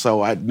out. And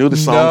so I knew the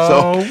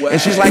song. And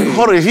she's like,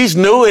 hold on, he's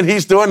new and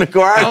he's doing the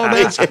chorus. oh,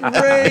 that's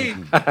great.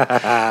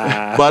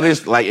 But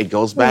it's like, it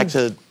goes back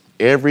to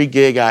every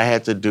gig I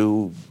had to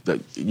do,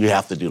 you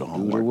have to do the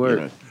homework.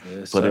 work. You know?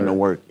 put in the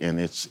work, and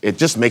it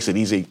just makes it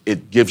easy.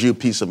 It gives you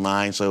peace of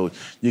mind, so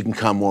you can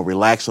come more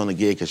relaxed on the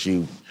gig because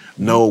you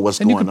know what's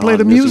And going you on. can play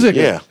the music.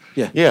 Yeah.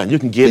 You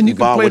can get And you can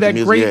involved play with the that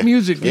music. great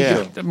music.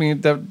 Yeah. I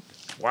mean,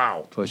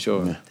 wow. For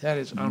sure. That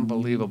is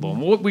unbelievable.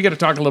 We got to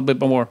talk a little bit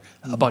more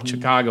about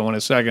Chicago in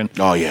a second.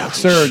 Oh yeah,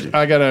 Serge,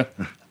 I gotta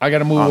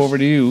move over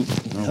to you.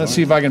 Let's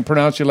see if I can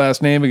pronounce your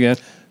last name again.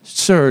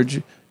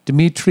 Serge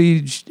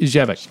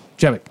Dmitrijevic.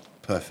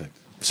 Perfect.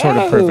 Sort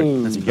of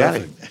perfect. You got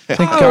it.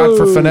 Thank God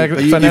for you-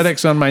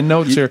 phonetics on my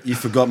notes here. You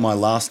forgot my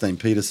last name,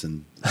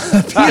 Peterson.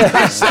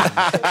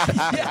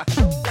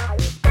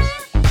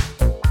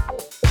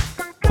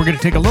 We're going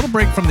to take a little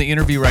break from the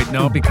interview right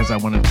now because I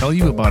want to tell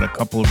you about a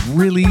couple of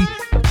really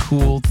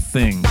cool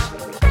things.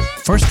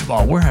 First of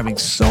all, we're having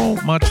so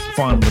much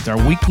fun with our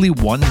weekly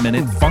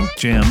 1-minute funk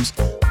jams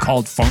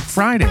called Funk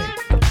Friday.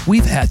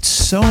 We've had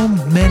so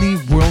many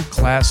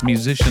world-class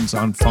musicians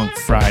on Funk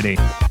Friday,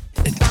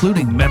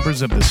 including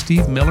members of the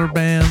Steve Miller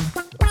Band,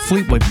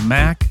 Fleetwood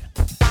Mac,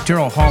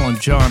 Daryl Hall and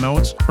John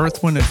Oates,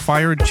 Earth, Wind &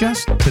 Fire,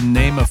 just to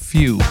name a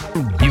few.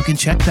 You can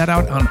check that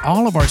out on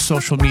all of our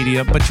social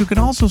media, but you can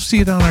also see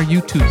it on our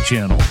YouTube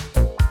channel.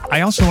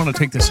 I also want to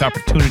take this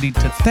opportunity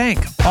to thank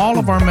all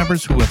of our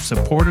members who have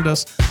supported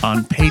us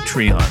on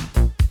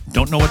Patreon.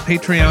 Don't know what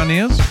Patreon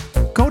is?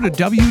 Go to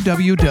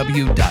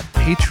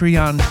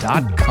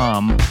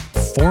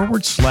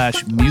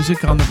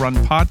www.patreon.com/Music on the Run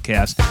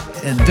podcast,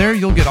 and there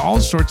you'll get all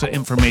sorts of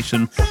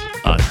information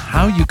on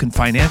how you can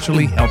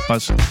financially help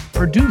us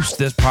produce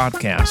this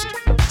podcast.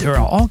 There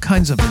are all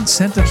kinds of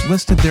incentives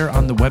listed there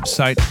on the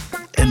website,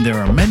 and there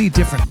are many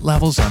different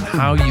levels on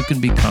how you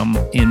can become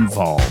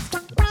involved.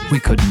 We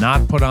could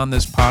not put on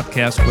this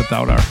podcast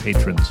without our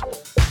patrons.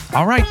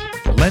 All right,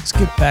 let's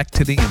get back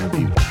to the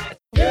interview.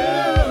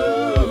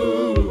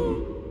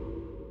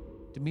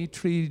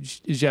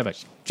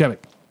 Dmitrijevic.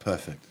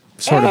 Perfect.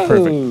 Sort of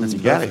perfect. You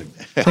got it.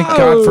 Thank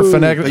God for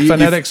But you-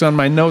 phonetics on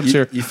my notes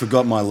here. You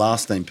forgot my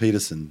last name,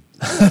 Peterson.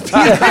 That's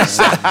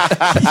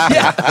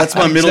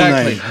my middle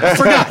Exactly. name. I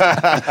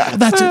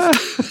forgot.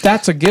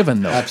 That's a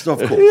given, though. Of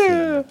course.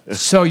 Yeah.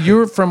 So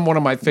you're from one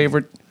of my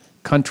favorite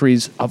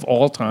countries of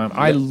all time.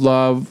 I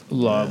love,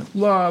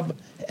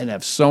 and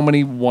have so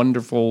many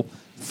wonderful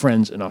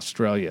friends in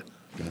Australia.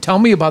 Tell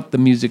me about the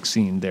music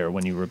scene there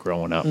when you were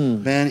growing up.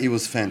 Man, it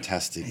was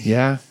fantastic.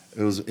 Yeah.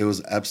 It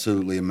was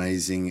absolutely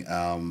amazing.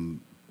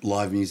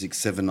 Live music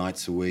 7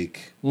 nights a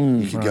week.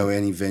 You could go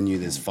any venue.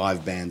 There's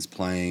 5 bands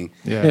playing.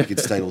 Yeah. You could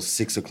stay till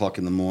 6 o'clock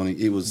in the morning.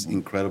 It was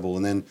incredible.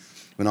 And then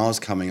when I was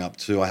coming up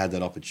too, I had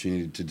that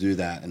opportunity to do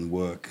that and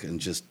work and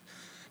just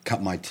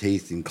cut my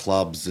teeth in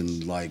clubs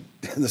and like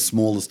the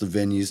smallest of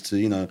venues to,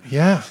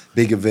 Yeah.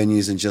 bigger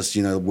venues and just,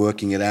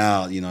 working it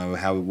out,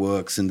 how it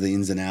works and the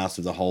ins and outs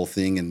of the whole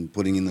thing and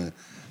putting in the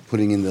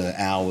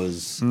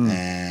hours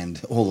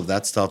and all of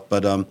that stuff.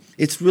 But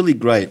it's really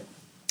great.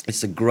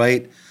 It's a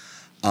great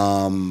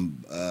a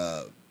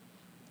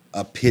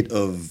pit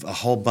of a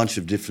whole bunch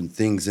of different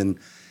things, and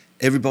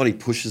everybody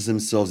pushes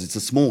themselves. It's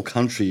a small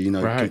country,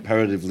 Right.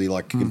 comparatively,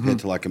 like compared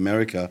to like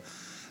America.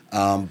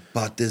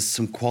 But there's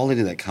some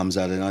quality that comes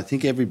out, and I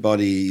think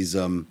everybody is.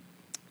 I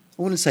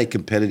wouldn't say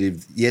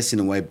competitive, yes, in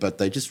a way, but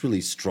they just really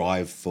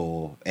strive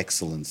for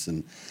excellence,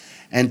 and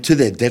to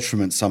their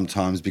detriment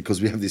sometimes,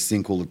 because we have this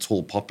thing called the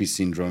tall poppy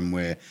syndrome,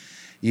 where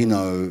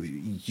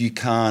you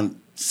can't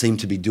seem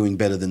to be doing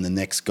better than the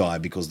next guy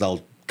because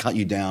they'll cut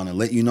you down and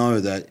let you know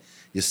that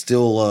you're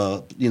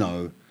still,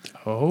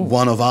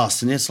 one of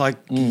us. And it's like,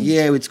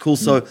 yeah, it's cool.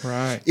 So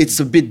Right. it's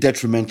a bit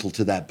detrimental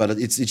to that, but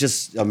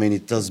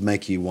it does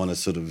make you want to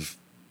sort of,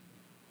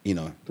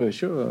 For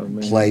sure. I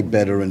mean, play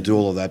better and do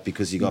all of that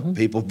because you got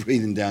people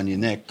breathing down your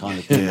neck kind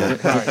of thing.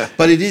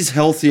 But it is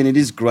healthy and it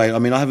is great. I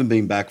mean, I haven't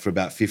been back for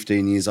about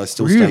 15 years. I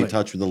still stay Really? in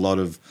touch with a lot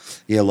of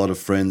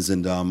friends,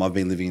 and I've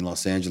been living in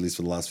Los Angeles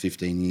for the last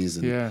 15 years,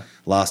 and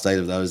last 8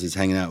 of those is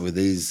hanging out with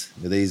these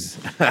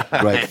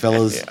great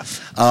fellas.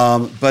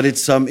 But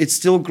it's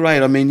still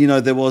great. I mean,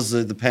 there was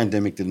the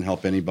pandemic didn't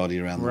help anybody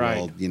around the Right.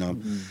 world,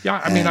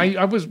 Yeah, I mean,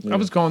 I was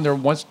going there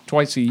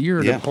twice a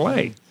year Yeah. to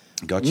play,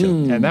 Gotcha.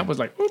 and that was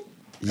like, oop,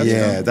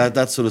 Yeah,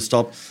 that sort of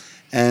stopped,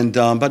 and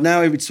but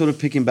now it's sort of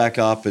picking back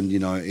up, and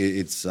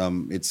it's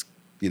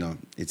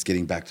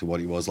getting back to what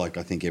it was like,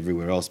 I think,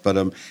 everywhere else.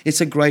 But it's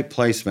a great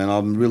place, man.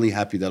 I'm really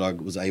happy that I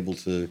was able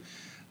to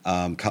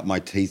cut my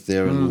teeth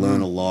there and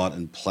learn a lot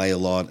and play a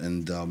lot,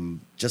 and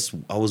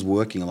I was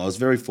working a lot. I was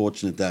very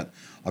fortunate that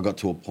I got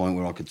to a point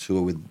where I could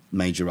tour with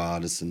major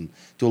artists and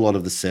do a lot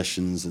of the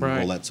sessions and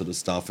all that sort of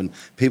stuff. And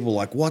people were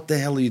like, "What the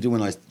hell are you doing?"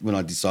 When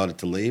I decided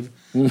to leave,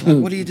 I'm like,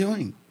 what are you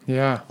doing?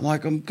 yeah. I'm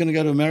like, I'm going to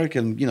go to America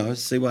and,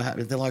 see what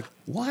happens. They're like,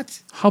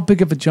 what? How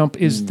big of a jump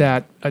is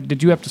that?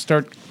 Did you have to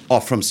start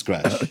Oh, from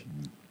scratch.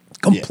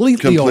 completely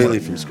Completely over?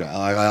 from scratch.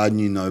 I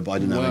knew nobody. I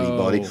didn't know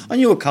Whoa. anybody. I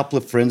knew a couple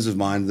of friends of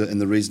mine,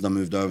 and the reason I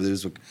moved over, there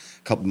was a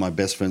couple of my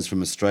best friends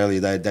from Australia.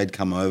 They'd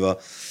come over,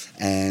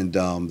 and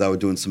they were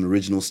doing some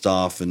original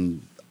stuff,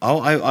 and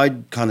I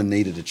kind of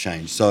needed a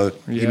change. So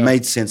Yeah. it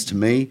made sense to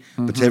me,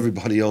 but to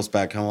everybody else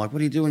back home, like, what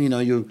are you doing?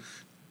 You're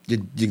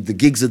the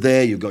gigs are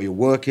there, you've got your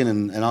work in,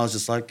 and I was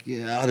just like,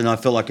 yeah, I don't know, I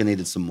felt like I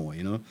needed some more,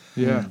 you know?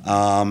 Yeah.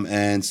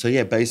 And so,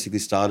 yeah, basically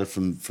started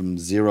from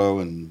zero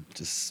and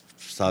just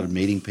started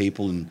meeting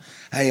people and,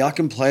 hey, I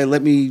can play,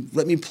 let me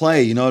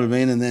play, you know what I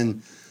mean? And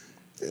then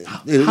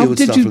How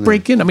did you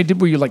break in? I mean,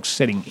 were you like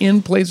sitting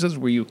in places?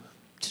 Were you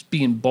just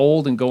being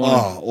bold and going?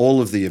 Oh, all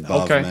of the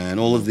above, Okay. man,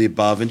 all of the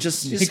above. And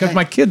just Because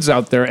my kid's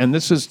out there, and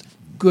this is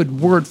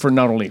good word for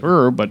not only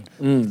her, but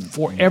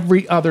for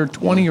every other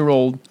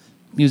 20-year-old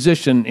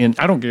musician in,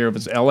 I don't care if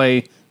it's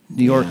L.A.,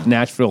 New York,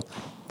 Nashville,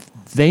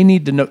 they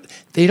need to know.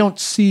 They don't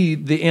see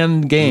the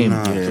end game.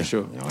 For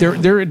sure.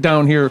 They're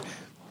down here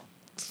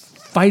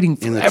fighting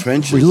for In the every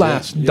trenches,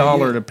 last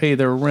dollar to pay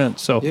their rent.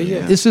 So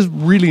yeah. this is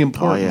really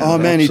important. Oh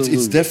man, it's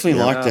Absolutely. definitely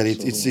Yeah, like that.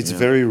 It's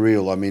very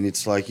real. I mean,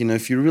 it's like, you know,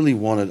 if you really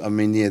want it, I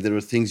mean, yeah, there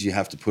are things you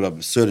have to put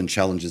up, certain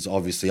challenges.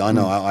 Obviously, I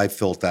know I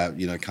felt that,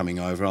 you know, coming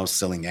over. I was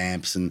selling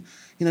amps and,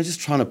 you know,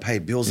 just trying to pay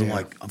bills. I'm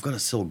like, I've got to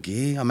sell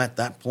gear. I'm at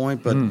that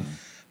point,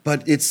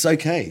 but it's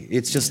okay.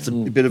 It's just a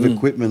bit of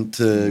equipment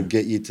to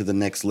get you to the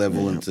next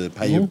level and to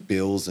pay your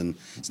bills. And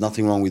there's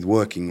nothing wrong with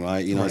working,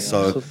 right? You know,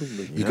 so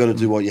Absolutely. you got to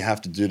do what you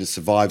have to do to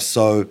survive.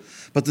 So,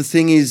 but the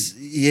thing is,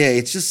 yeah,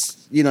 it's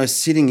just, you know,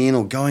 sitting in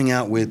or going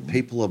out where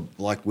people are,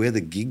 like where the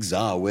gigs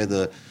are, where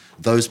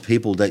those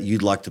people that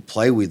you'd like to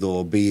play with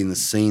or be in the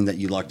scene that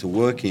you'd like to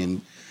work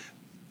in.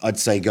 I'd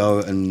say go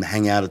and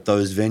hang out at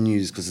those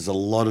venues because there's a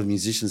lot of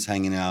musicians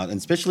hanging out, and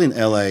especially in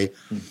LA,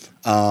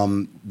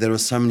 there are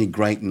so many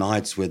great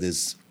nights where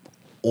there's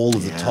all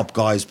of the top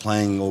guys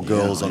playing or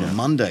girls on a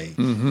Monday,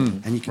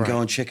 and you can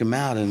go and check them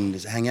out and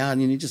just hang out,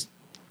 and you just,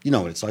 you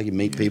know what it's like. You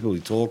meet people,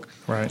 you talk,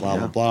 Right. blah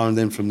blah blah, and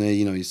then from there,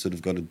 you know, you sort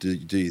of got to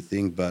do your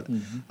thing. But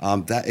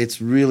that it's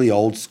really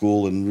old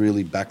school and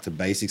really back to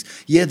basics.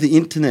 Yeah, the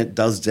internet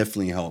does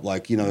definitely help.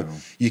 Like, you know,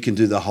 you can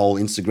do the whole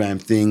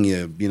Instagram thing.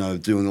 You know,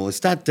 doing all this,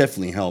 that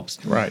definitely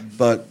helps. Right.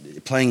 But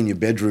playing in your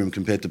bedroom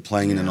compared to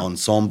playing in an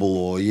ensemble,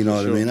 or you know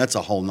what I mean, that's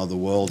a whole nother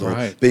world. Or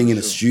Right. being in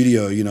a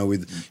studio, you know,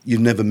 with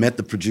you've never met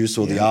the producer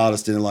or the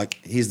artist, and they're like,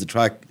 here's the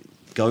track.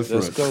 Go for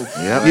Let's it. go.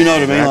 Yep. You know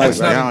what I mean? Like, It's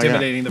not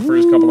intimidating the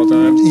first couple of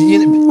times.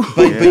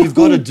 but you've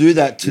got to do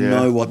that to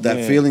know what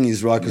that feeling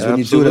is, right? Because when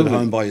you do it at Absolutely.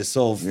 home by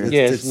yourself,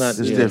 it's not-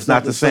 it's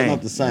not the same. It's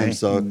not the same.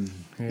 So,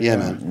 yeah,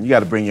 man. You got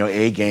to bring your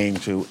A game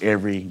to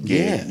every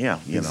gig. Yeah,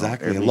 You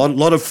exactly. Know, a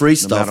lot of free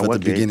stuff matter at the what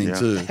gig, beginning yeah.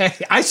 too. Hey,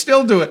 I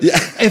still do it.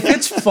 If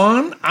it's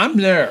fun, I'm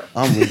there.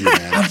 I'm with you,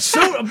 man.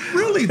 So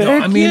really though,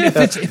 I mean, if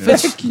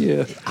it's,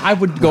 Yeah. I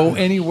would go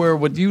anywhere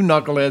with you,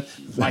 knucklehead,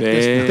 like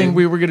this Man. thing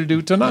we were going to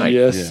do tonight.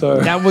 Yes,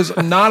 sir. That was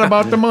not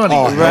about the money.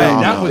 Oh, right?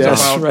 no, That no. was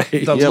That's about right.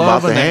 the Yeah,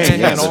 love about and the the hang, hang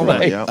and that's all right,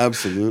 that. yeah.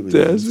 Absolutely.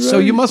 That's right. So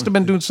you must have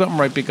been doing something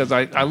right because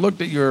I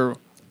looked at your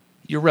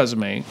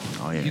resume.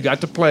 Oh, yeah. You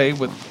got to play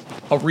with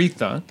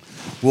Aretha.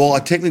 Well, I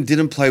technically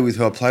didn't play with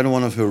her. I played on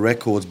one of her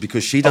records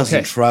because she doesn't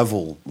Okay.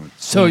 travel.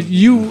 So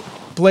you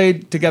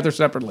played together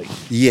separately.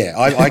 Yeah,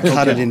 I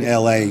cut it in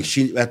LA.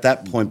 She at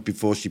that point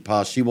before she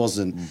passed, she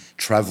wasn't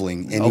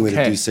traveling anywhere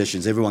Okay. to do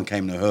sessions. Everyone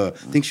came to her.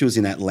 I think she was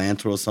in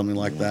Atlanta or something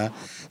like that.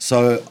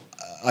 So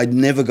I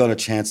never got a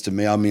chance to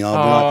meet. I mean,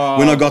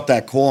 when I got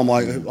that call, I'm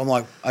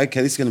like,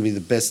 okay, this is going to be the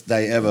best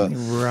day ever.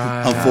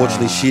 Right.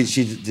 Unfortunately,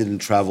 she didn't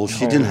travel.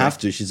 She didn't have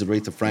to. She's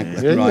Aretha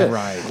Franklin, Yeah, right? yeah.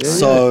 Right.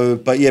 So,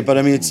 but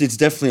I mean, it's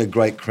definitely a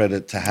great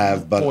credit to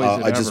have. But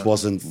Poison I just ever.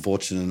 wasn't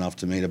fortunate enough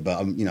to meet her.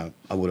 But you know,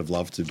 I would have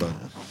loved to. But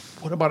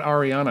What about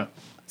Ariana?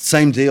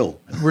 same deal.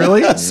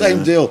 Really?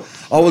 Same deal.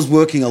 I was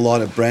working a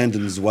lot at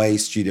Brandon's Way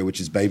studio,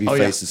 which is Babyface's Oh,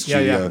 yeah.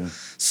 Yeah, studio. yeah.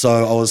 So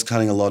I was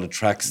cutting a lot of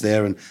tracks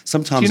there, and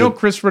sometimes Do you know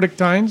Chris Riddick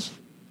Tynes?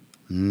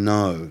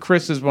 no.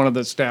 Chris is one of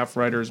the staff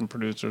writers and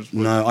producers.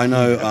 No, I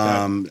know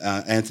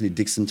Anthony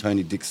Dixon,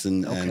 Tony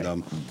Dixon,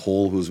 and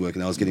Paul, who was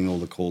working. I was getting all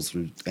the calls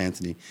through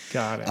Anthony.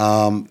 Got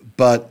it.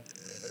 But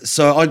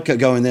so I'd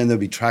go in there and there'd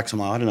be tracks. I'm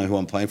like, I don't know who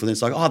I'm playing for. Then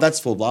it's like, oh, that's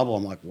for blah blah.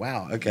 I'm like,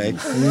 wow, okay.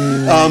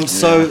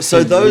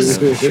 So those.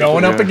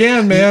 Showing up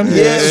again, man.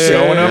 Yeah.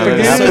 Showing up Yeah.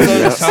 again. So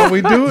That's how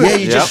we do it. Yeah,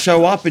 you just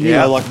show up and you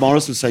Yeah. know, like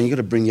Morris was saying, you got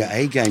to bring your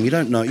A game. You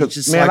don't know. You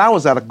just Man, like, I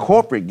was at a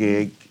corporate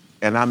gig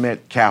and I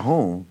met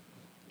Calhoun.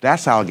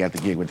 That's how I got the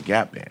gig with the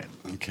Gap Band.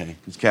 okay.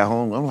 It's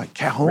Calhoun. I'm like,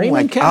 Calhoun, Raymond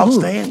like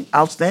Calhoun.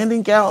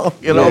 outstanding Cal,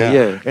 you know.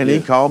 Yeah. And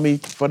he called me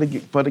for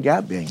the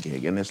Gap Band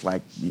gig, and it's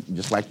like,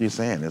 just like you're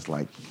saying, it's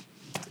like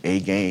A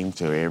game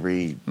to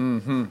every.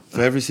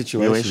 For every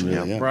situation, Yeah.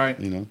 really, yeah. Right.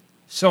 You know.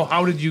 So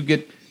how did you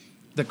get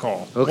the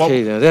call?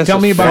 Okay, now that's tell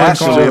a me about the fast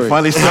call. story.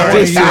 Funny Tell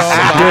story. me all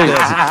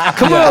about this.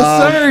 Come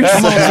on, Serge.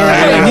 Come on,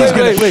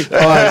 sir. Wait. All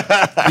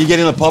right. You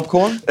getting the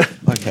popcorn?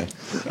 Okay.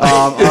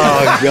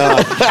 Oh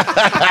God,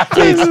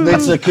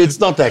 it's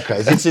not that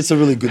crazy. It's a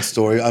really good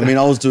story. I mean,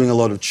 I was doing a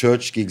lot of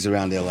church gigs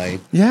around LA,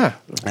 Yeah.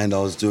 and I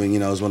was doing, you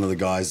know, I was one of the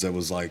guys that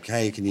was like,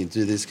 hey, can you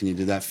do this? Can you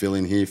do that? Fill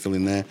in here, fill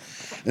in there.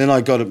 And then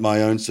I got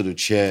my own sort of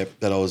chair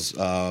that I was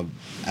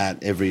at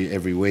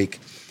every week.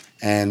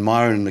 And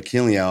Myron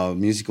McKinley, our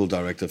musical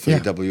director for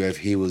WF,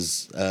 he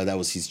was that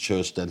was his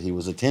church that he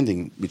was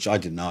attending, which I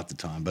didn't know at the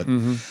time. But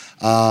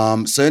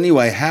so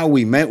anyway, how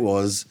we met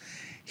was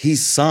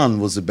his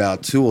son was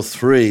about 2 or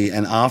 3,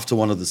 and after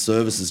one of the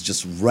services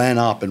just ran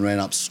up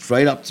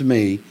straight up to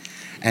me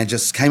and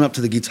just came up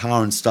to the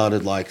guitar and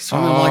started like, so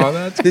I'm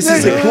like, this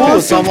is the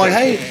coolest. So I'm like,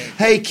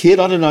 hey kid,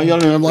 I don't know.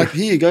 I'm like,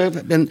 here you go.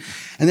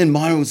 And then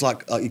Myron was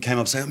like, he came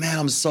up saying, man,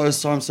 I'm so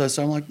sorry.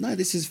 I'm like, no,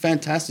 this is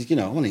fantastic. You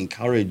know, I want to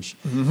encourage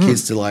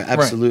kids to like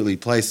absolutely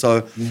play.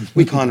 So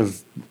we kind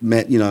of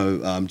met, you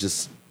know,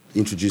 just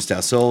introduced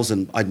ourselves,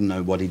 and I didn't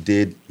know what he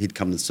did. He'd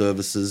come to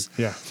services.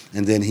 Yeah.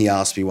 And then he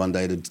asked me one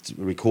day to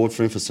record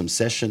for him for some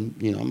session.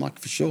 You know, I'm like,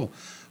 for sure.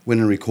 Went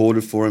and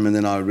recorded for him, and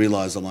then I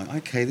realized, I'm like,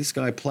 okay, this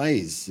guy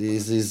plays.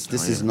 This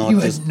is not. You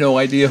had no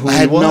idea who I he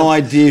had was. no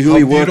idea who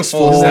he works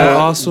for. Is that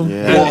awesome?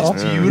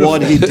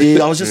 What he did.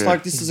 I was just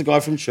like, this is a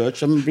guy from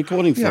church. I'm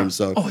recording for him.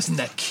 So Oh, isn't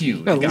that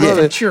cute? I The love guy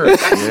from it. church.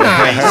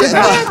 That's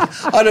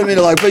nice. I don't mean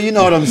to like, but you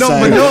know what I'm No,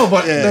 saying.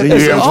 but Yeah. You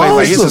hear him play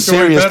like he's a Awesome.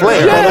 serious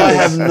player. But I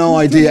have no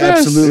idea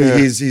absolutely Yeah.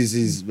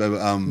 his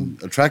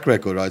track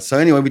record, right? So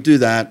anyway, we do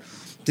that.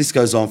 This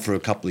goes on for a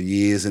couple of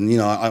years, and you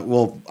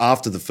know,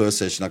 after the first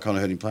session, I kind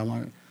of heard him play. I'm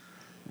like,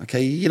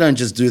 okay, you don't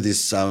just do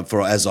this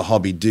as a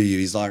hobby, do you?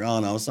 He's like, oh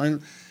no. I was like,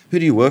 who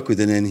do you work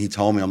with? And then he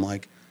told me. I'm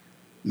like,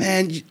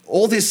 man,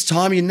 all this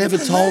time you never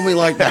told me.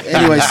 Like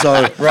anyway,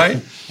 so Right.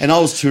 And I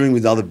was touring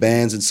with other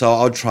bands, and so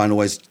I'd try and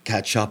always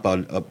catch up.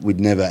 We'd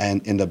never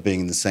end up being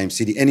in the same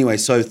city. Anyway,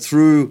 so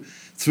through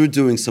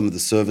doing some of the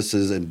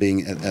services and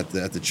being at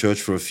the church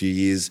for a few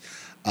years,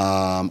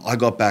 I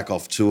got back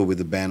off tour with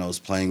the band I was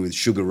playing with,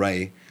 Sugar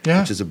Ray,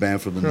 which is a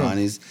band from the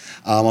 90s.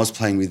 I was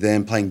playing with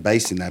them, playing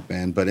bass in that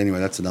band. But anyway,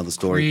 that's another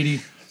story.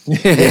 Greedy.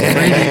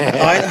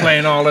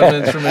 Playing all of the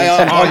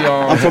instruments. All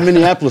y'all. I'm from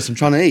Minneapolis. I'm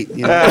trying to eat.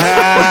 You know?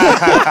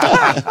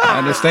 I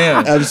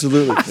understand.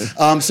 Absolutely.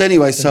 So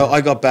anyway, so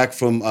I got back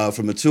from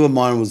a tour.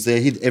 Myron was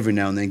there. He'd every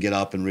now and then get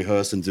up and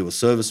rehearse and do a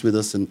service with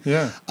us. And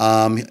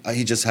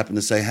he just happened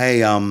to say, hey,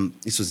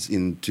 this was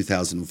in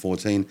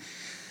 2014.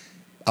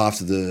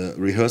 After the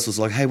rehearsals,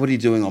 like, hey, what are you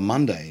doing on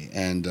Monday?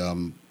 And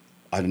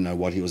I don't know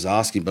what he was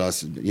asking, but I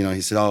said, you know,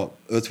 he said, oh,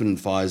 Earth, Wind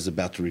 & Fire is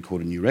about to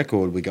record a new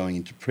record. We're going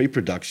into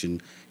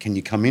pre-production. Can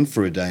you come in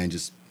for a day and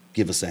just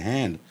give us a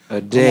hand? A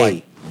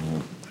day.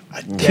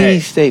 Key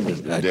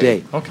statement. A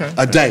day. Okay.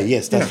 A day,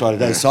 yes, that's right, a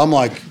day. So I'm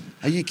like,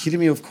 are you kidding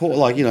me? Of course.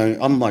 Like, you know,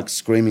 I'm like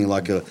screaming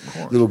like a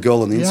little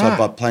girl on the inside,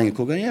 but playing a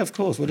cool going, yeah, of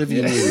course, whatever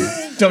you need.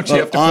 Don't you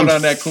have to put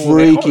on that cool?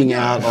 I'm freaking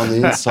out on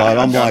the inside.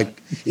 I'm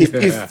like,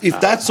 if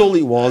that's all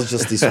it was,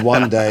 just this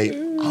one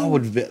day, I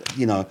would,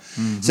 you know.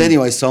 So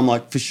anyway, so I'm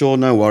like, for sure,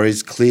 no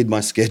worries, cleared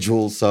my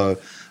schedule. So,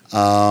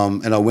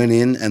 and I went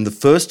in, and the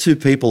first 2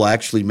 people I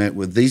actually met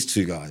were these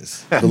 2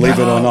 guys, believe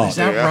it or not. Is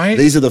that right?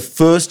 These are the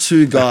first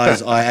 2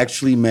 guys I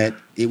actually met.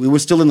 We were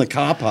still in the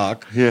car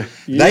park. Yeah.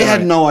 They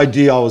had no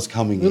idea I was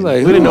coming in.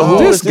 Like, We didn't know who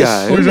this is this?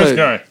 guy. Who's We're this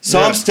like, guy? So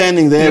I'm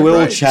standing there,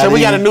 we're all chatting. So we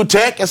got a new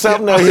tech or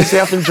something? No, he's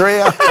helping Dre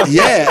out.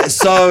 Yeah,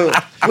 so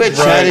we're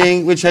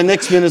chatting.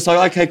 Next minute, it's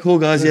like, okay, cool,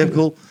 guys, yeah,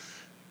 cool.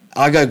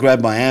 I go grab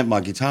my amp,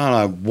 my guitar, and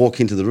I walk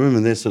into the room,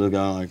 and they're sort of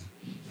going like,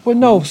 Well,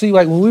 no, see,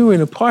 like when we were in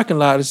the parking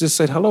lot, I just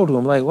said hello to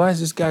him. Like, why is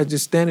this guy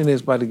just standing there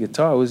by the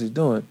guitar? What's he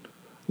doing?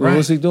 Right.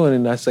 What's he doing?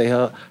 And I say,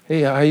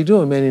 hey, how you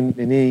doing, man?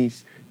 And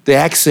he's the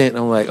accent.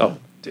 I'm like, oh,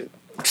 dude.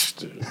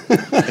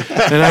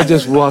 And I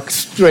just walk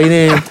straight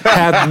in,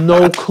 have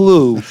no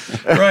clue.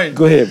 Right.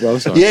 Go ahead, bro.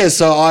 Sorry. yeah.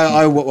 So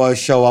I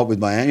show up with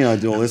my amp, you know, I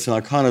do all this, and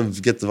I kind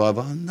of get the vibe.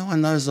 Oh, no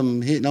one knows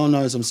I'm here. No one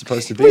knows I'm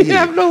supposed to be We here.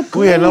 have no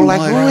clue. We had no like,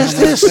 I'm who is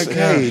this?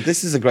 Okay,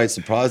 this is a great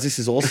surprise. This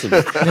is awesome.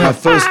 My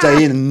first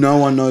day in, no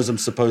one knows I'm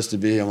supposed to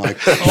be. I'm like,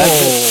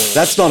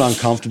 that's not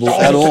uncomfortable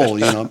at all,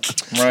 you know.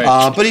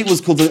 Right. But it was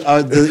cool.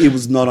 It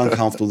was not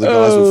uncomfortable. The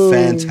guys were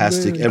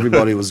fantastic.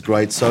 Everybody was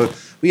great. So,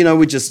 you know,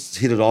 we just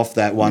hit it off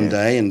that one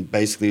day, and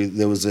basically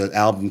there was an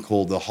album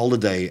called the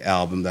Holiday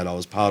album that I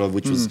was part of,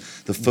 which was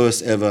the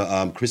first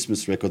ever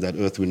Christmas record that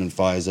Earth, Wind &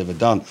 Fire has ever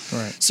done.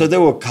 Right. So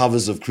there were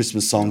covers of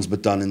Christmas songs,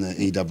 but done in the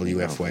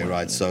EWF way,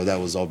 right? So that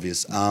was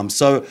obvious.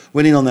 So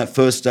went in on that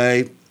first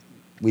day.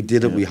 We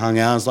did it. We hung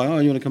out. I was like, oh,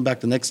 you want to come back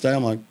the next day?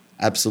 I'm like,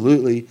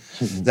 absolutely.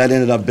 That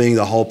ended up being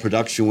the whole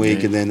production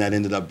week, and then that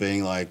ended up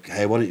being like,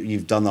 hey,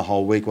 you've done the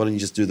whole week. Why don't you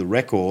just do the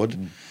record?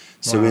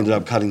 So we ended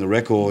up cutting the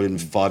record in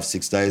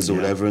 5-6 days or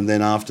whatever. And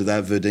then after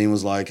that, Verdine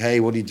was like, hey,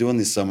 what are you doing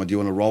this summer? Do you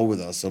want to roll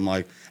with us? I'm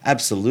like,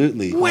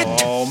 absolutely.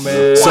 Oh,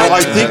 man. So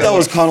I think that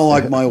was kind of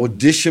like my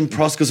audition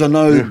process, because I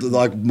know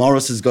like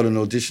Morris has got an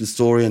audition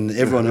story and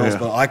everyone else,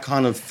 but I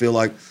kind of feel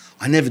like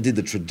I never did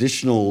the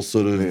traditional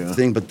sort of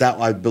thing, but that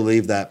I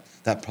believe that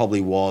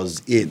probably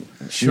was it.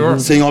 Sure.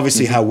 Seeing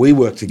obviously how we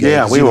work together.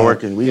 Yeah, 'cause, we you were know,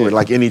 working. We were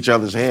like in each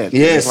other's head.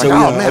 Yeah, It's so, like, you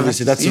oh know, man,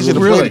 obviously that's easy to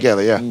really- play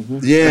together. Yeah.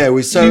 Yeah,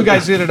 we so You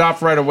guys hit it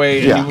off right away,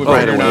 and Yeah, you were right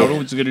figuring away. out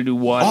who's going to do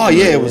what. Oh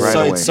yeah, it was Right so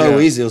away. it's so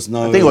easy. It was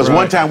no. I think it was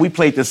one time we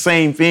played the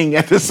same thing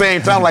at the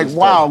same time. Like,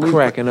 wow,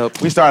 cracking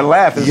up. We started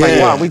laughing. It's Yeah,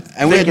 like, wow, and we had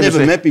thinking the never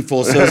same- met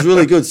before, so it was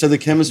really good. So the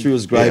chemistry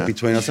was great Yeah,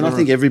 between us, and I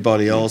think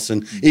everybody else,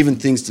 and even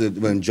things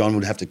when John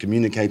would have to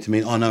communicate to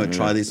me, oh no,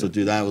 try this or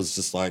do that, it was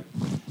just like,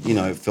 you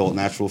know, it felt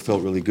natural,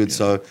 felt really good.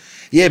 So,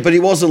 yeah, but it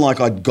wasn't like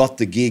I got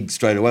the gig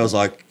straight away. I was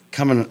like,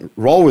 come and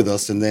roll with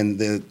us, and then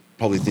they're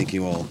probably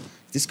thinking, well,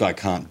 this guy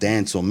can't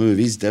dance or move.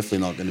 He's definitely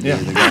not going to be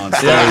the guy on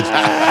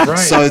stage. Right.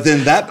 So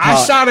then that part,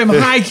 I shot him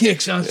high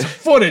kicks on some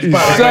footage,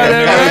 by the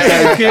way.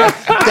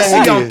 I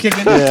see y'all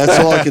kicking. Yeah, that's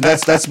all I can.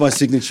 That's my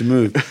signature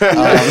move. No,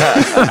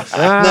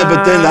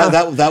 but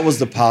then that was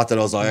the part that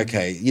I was like,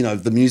 okay, you know,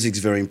 the music's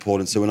very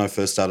important. So when I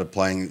first started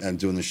playing and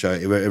doing the show,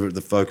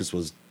 the focus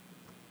was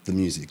the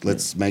music.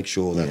 Let's make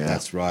sure that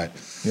that's right.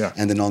 Yeah.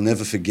 And then I'll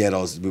never forget,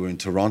 we were in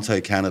Toronto,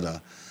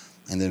 Canada.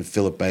 And then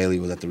Philip Bailey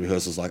was at the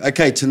rehearsals like,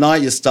 okay, tonight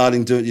you're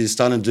starting to do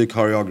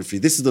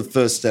choreography. This is the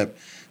first step.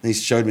 And he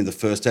showed me the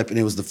first step, and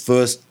it was the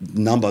first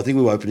number. I think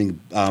we were opening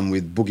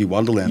with Boogie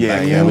Wonderland.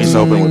 Yeah, we was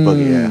opening with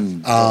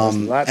Boogie,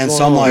 and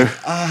so I'm like,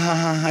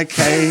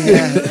 okay,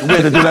 yeah. We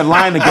had to do that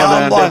line together.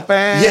 I'm like,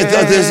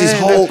 there's this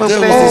whole... That's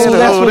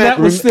when that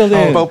was still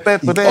in.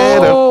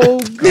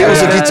 There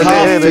was a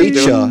guitar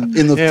feature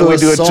in the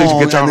first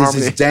song, and there's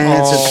this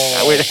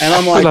dance. And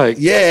I'm like,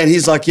 and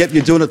he's like, yep,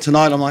 you're doing it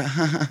tonight. I'm like,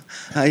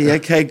 yeah,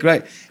 okay,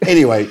 great.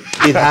 Anyway,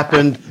 it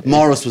happened.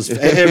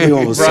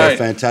 Everyone was so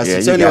fantastic.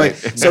 Yeah, so anyway,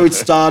 so it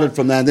started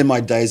from that, and then my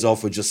days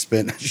off were just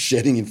spent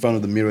shedding in front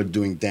of the mirror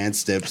doing dance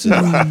steps.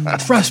 And,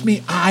 Trust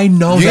me, I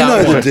know you that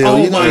know one. the deal. Oh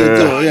You know my the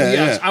deal. God, Yeah,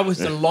 yes. yeah. I was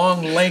the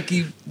long,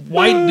 lanky,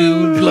 white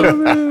dude.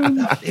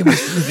 It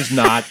was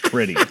not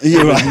pretty.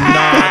 You're right.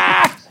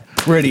 Not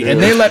pretty. And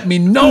they let me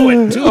know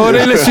it, too. Oh,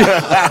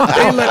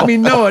 they let me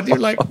know it. You're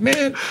like,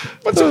 man,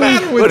 what's the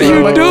matter with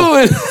you? What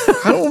are you doing?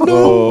 I don't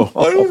know.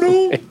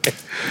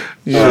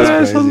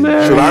 That's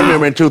hilarious. So I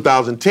remember in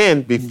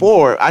 2010,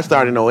 before I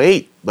started in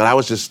 08, but I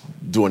was just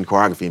doing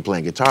choreography and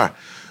playing guitar.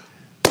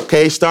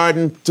 Okay,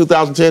 starting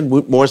 2010,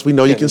 Morris, we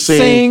know you can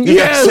sing. You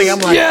got to sing. I'm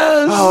like,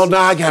 oh, no,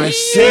 I got to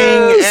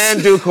sing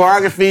and do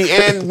choreography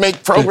and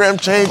make program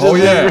changes. Oh,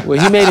 yeah.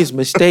 Well, he made his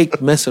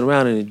mistake messing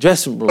around in the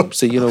dressing room.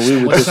 So, you know, we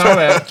would What's all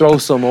that? just throw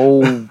some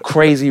old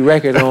crazy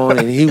record on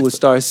and he would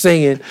start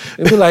singing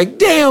and be like,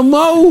 damn,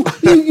 Mo,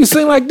 you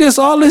sing like this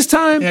all this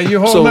time? Yeah, you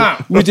hold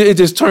out. It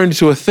just turned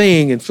into a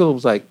thing and Philip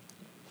was like,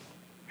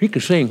 he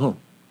can sing, huh?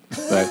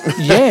 Like,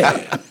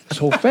 yeah. His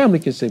whole family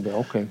can sing, but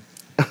okay.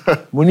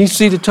 When you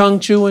see the tongue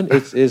chewing,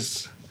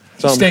 it's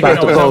something about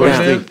to go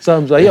down.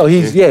 Something's like,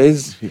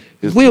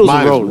 his wheels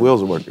are rolling.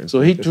 Wheels are working. So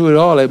he threw it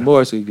all at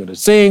Morris. So he's gonna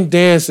sing,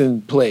 dance,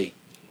 and play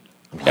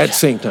at the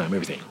same time.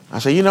 Everything. I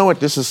said, you know what?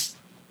 This is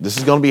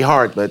going to be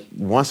hard, but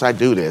once I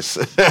do this,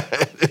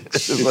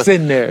 It's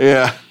in there.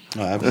 Yeah.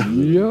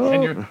 And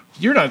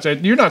you're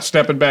not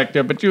stepping back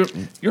there, but you're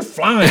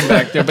flying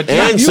back there. But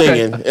And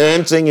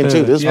singing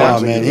too. This Oh,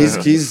 one, man,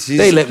 he's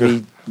They let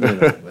me,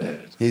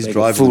 he's make a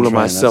driving fool the of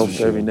train, that's myself for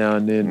sure. every now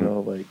and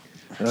then. Like,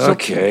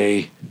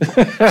 okay.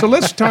 So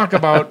let's talk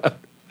about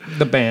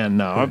the band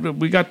now.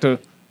 We got to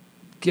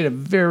get a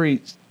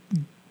very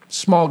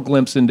small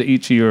glimpse into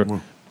each of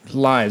your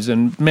lives,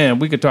 and man,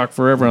 we could talk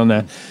forever on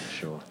that.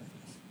 Sure.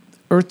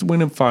 Earth,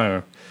 Wind, and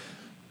Fire,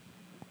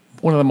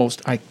 one of the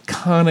most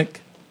iconic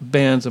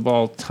bands of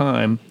all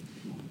time.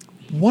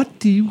 What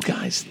do you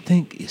guys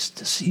think is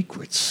the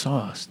secret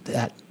sauce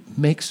that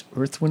makes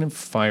Earth, Wind, and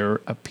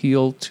Fire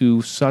appeal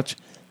to such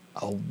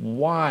a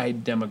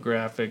wide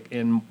demographic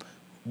in,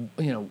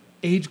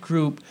 age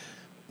group,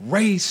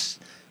 race,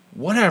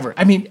 whatever?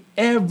 I mean,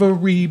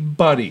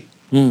 everybody.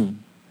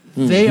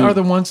 They are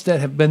the ones that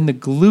have been the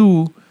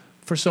glue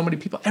for so many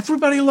people.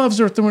 Everybody loves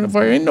Earth, Wind, and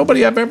Fire. Ain't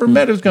nobody I've ever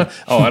met who's gone,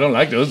 I don't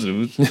like those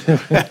dudes.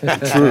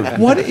 True.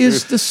 What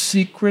is the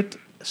secret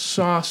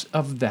sauce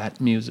of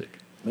that music?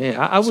 Man,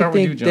 I would Start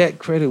with you, think John. that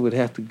credit would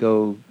have to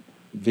go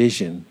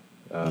vision,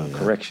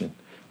 correction,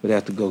 would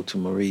have to go to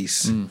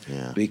Maurice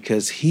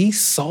because he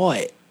saw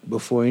it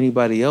before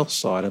anybody else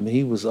saw it. I mean,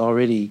 he was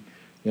already,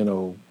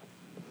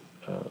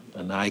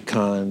 an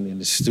icon in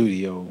the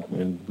studio,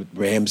 and with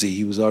Ramsey,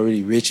 he was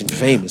already rich and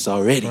famous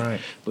already.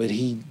 Right. But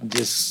he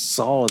just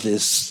saw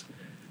this,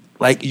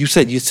 like you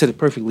said it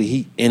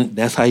perfectly. And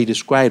that's how he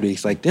described it.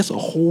 He's like, there's a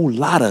whole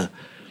lot of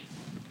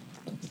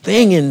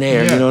thing in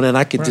there, that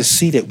I could just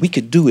see that we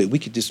could do it. We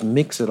could just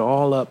mix it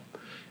all up.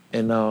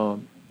 And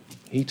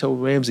he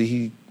told Ramsey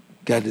he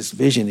got this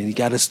vision and he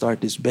got to start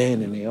this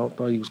band, and they all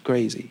thought he was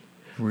crazy.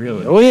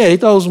 Really? Oh yeah, they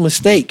thought it was a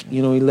mistake.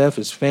 He left.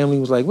 His family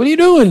was like, "What are you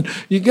doing?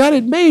 You got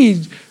it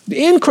made.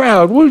 The in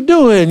crowd, what are you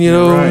doing?"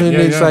 And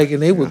it's like,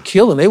 and they were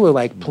killing. They were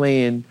like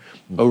playing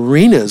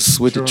arenas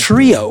with the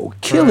trio,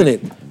 killing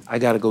it. I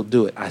got to go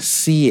do it. I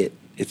see it.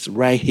 It's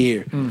right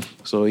here.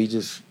 So he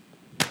just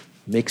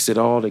mixed it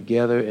all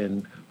together,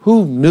 and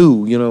who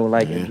knew?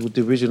 With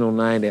the original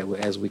 9, that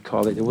as we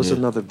call it, there was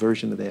another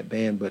version of that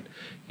band, but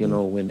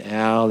when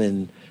Al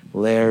and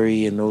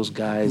Larry and those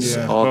guys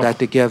all got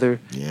together,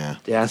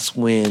 that's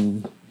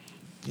when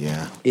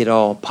it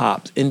all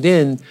popped. And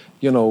then,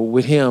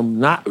 with him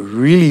not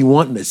really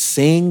wanting to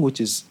sing, which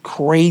is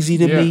crazy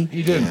to me.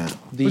 He did.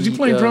 Was he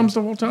playing drums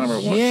the whole time?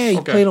 Or what? Yeah, he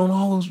played on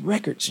all those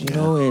records,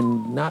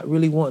 and not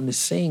really wanting to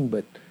sing,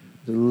 but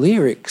the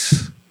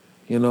lyrics,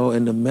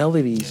 and the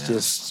melodies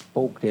just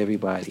spoke to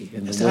everybody.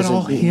 And Is it that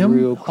all wasn't him?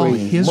 real All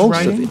crazy. his Most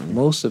writing? of it.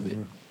 Most of it.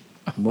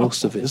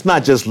 Most of it. It's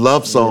not just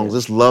love songs.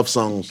 It's love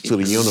songs to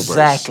the universe.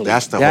 Exactly.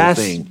 That's the whole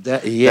thing.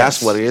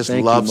 That's what it is.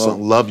 Thank Love you, Mo.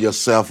 song. Love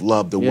yourself.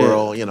 Love the Yeah.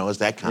 world. It's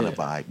that kind of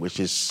vibe, which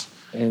is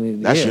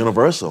that's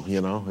universal.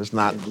 It's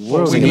not.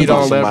 world We is need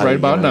all that somebody, right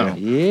about now.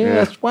 Yeah,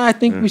 that's why I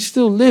think we're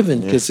still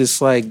living, because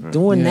it's like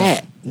doing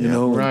that,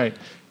 Right.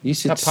 You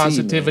should That see, man.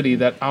 positivity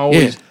that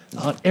always,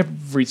 on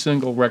every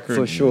single record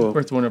For sure.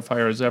 Earth, Wind &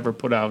 Fire has ever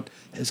put out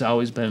has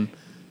always been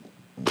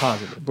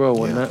positive. Bro,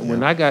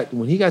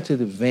 when he got to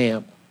the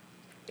Vamp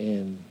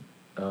and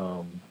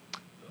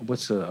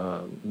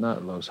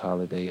not Love's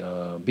Holiday,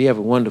 Be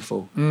Ever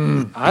Wonderful,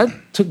 I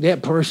took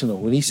that personal.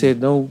 When he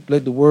said, "Don't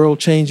let the world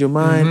change your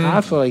mind,"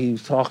 I felt like he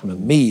was talking to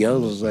me. I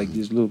was like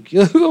this little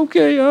kid,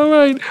 okay, all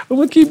right, I'm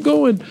gonna keep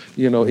going.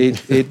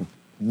 It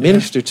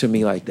ministered to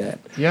me like that.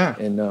 Yeah.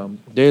 And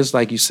there's,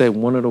 like you said,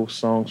 one of those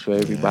songs for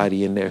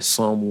everybody in there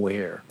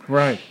somewhere.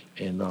 Right.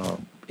 And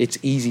it's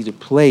easy to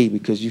play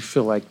because you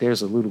feel like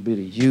there's a little bit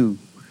of you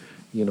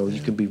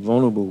can be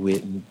vulnerable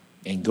with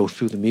and go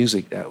through the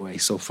music that way.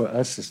 So for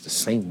us, it's the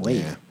same way.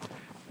 Yeah.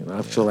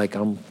 I feel like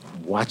I'm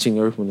watching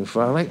Earth, Wind &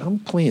 Fire. Like, I'm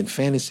playing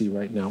fantasy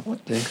right now.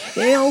 What the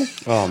hell?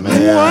 Oh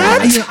man,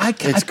 What?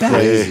 it's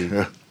crazy.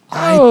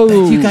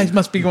 You guys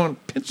must be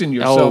pinching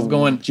yourself,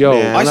 going, Joe.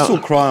 Man, I no. still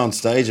cry on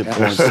stage at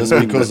points just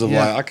because of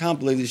I can't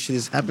believe this shit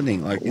is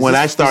happening. Like When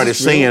I started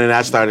singing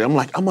I'm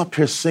like, I'm up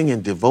here singing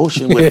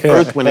devotion with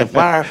Earth, Wind, and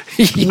Fire.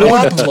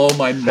 what? Blow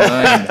my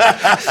mind.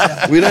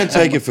 we don't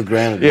take it for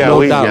granted. Yeah, No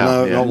we- doubt.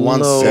 yeah, No, not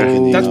 1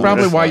 second. That's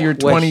probably why you're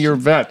West. 20-year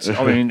vets.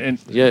 I mean, and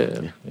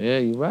Yeah,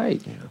 you're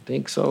right. I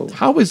think so.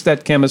 how is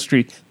that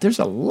chemistry? There's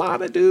a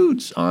lot of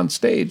dudes on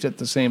stage at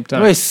the same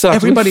time. It sucks.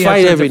 Everybody we has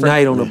fight their every different-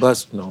 night on the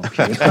bus. No, I'm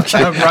kidding.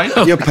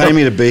 right? You're paying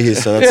me to be here,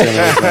 so that's the only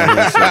reason I'm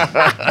here.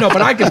 So. No,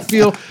 but I can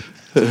feel.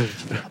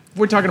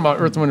 We're talking about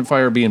Earth, Wind, and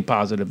Fire being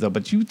positive, though.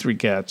 But you three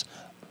cats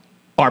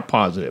are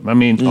positive. I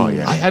mean,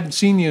 I hadn't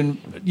seen you in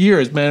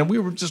years, man. We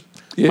were just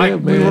we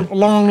were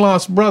long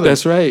lost brothers.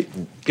 That's right.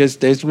 Because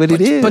that's what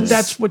it is. But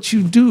that's what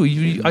you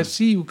do. I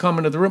see you come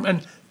into the room,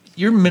 and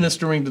you're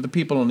ministering to the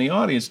people in the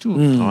audience too.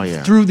 Oh,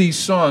 yeah. Through these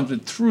songs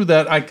and through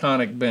that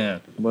iconic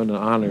band. what an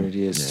honor it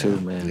is, too,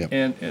 man. Yep.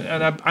 And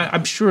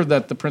I'm sure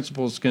that the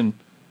principals can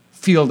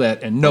feel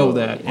that and know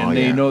that, and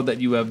they know that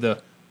you have the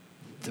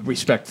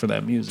respect for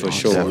that music. For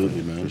sure.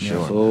 Absolutely, man.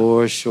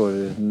 For sure.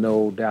 There's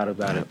no doubt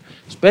about it.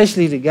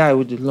 Especially the guy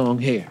with the long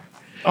hair.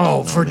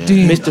 Oh,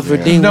 Verdine. Mr.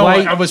 Verdine No,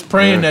 White. I was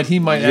praying that he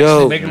might Yo.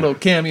 actually make a little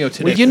cameo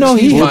today. Well,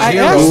 He's my I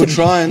hero. asked We're him.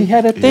 trying. He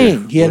had a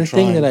thing. He had we're a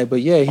thing trying. tonight.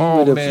 But yeah, he Oh,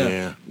 would have.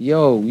 man.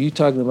 Yo, you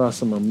talking about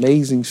some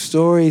amazing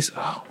stories?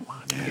 Oh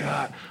my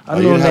God! I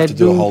You'd know have that to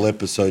do a dude. whole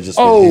episode just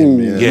Oh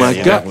with him. my yeah,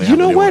 God! definitely You have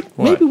know to do what? it.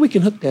 Maybe we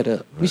can hook that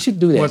up. We should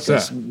do that. What's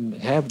that?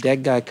 'cause Have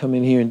that guy come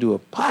in here and do a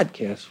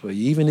podcast for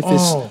you, even if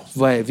it's Oh.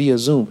 via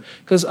Zoom.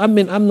 Because I've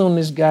known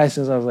this guy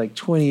since I was like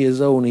 20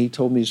 years old, and he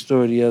told me a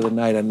story the other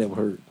night I never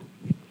heard.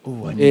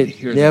 Ooh, I need to It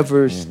hear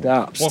never that.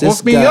 stops. Well, This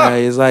hook me guy up,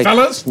 is like,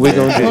 fellas. we're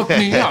gonna do Hook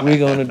me up. We're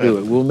gonna do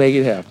it. We'll make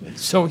it happen.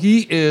 So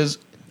he is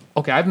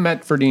okay. I've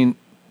met Verdine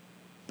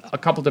a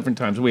couple different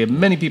times. We have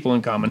many people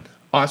in common,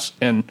 us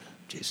and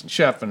Jason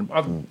Sheff and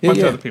a bunch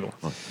of other people.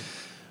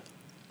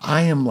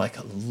 I am like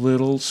a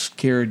little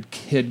scared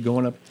kid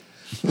going up.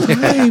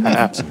 Hey,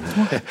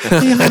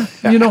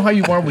 you know how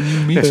you are when you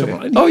meet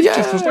someone. Oh, yeah.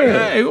 Just was like,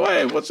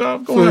 hey, what's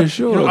up? Going For on?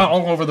 sure. You know,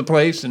 all over the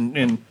place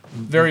and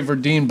very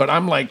Verdine. But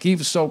I'm like, he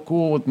was so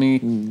cool with me,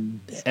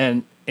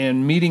 and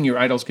meeting your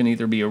idols can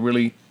either be a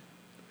really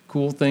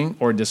cool thing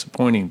or a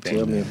disappointing thing.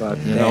 Tell me about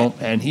You that. know,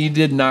 and he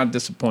did not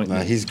disappoint Nah,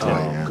 me. he's great.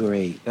 Oh,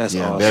 great. That's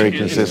Yeah, awesome. very It's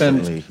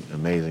consistently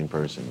amazing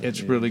person. It's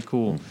really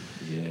cool.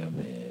 Yeah,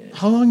 man.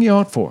 How long you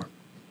out for?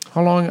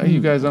 How long are you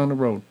guys on the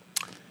road?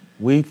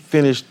 We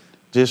finished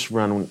this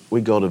run.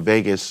 We go to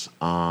Vegas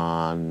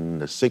on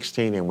the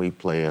 16th, and we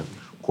play a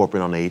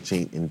corporate on the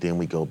 18th, and then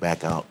we go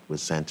back out with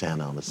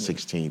Santana on the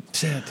 16th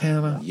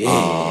Santana.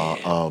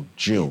 of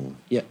June.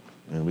 Yeah.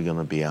 And we're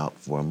gonna be out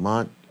for a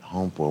month,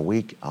 home for a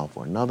week, out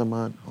for another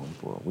month, home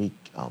for a week,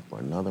 out for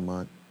another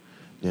month.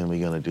 Then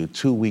we're gonna do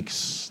 2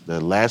 weeks, the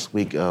last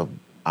week of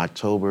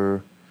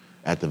October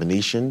at the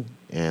Venetian,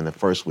 and the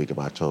first week of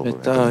October at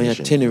It's the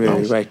Venetian.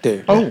 itinerary right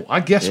there. Oh, I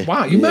guess.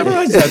 Wow, you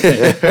memorized that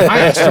thing. I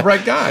asked the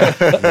right guy.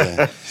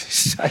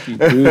 How you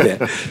do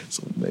that? It's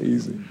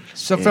amazing.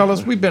 So,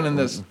 fellas, we've been in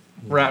this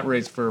rat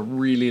race for a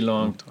really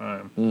long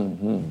time.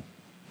 Mm-hmm.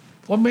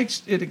 What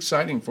makes it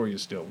exciting for you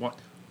still?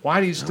 Why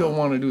do you still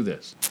want to do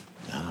this?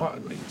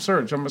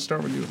 Serge, I'm going to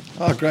start with you.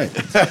 Oh, great.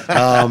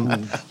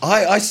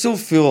 I still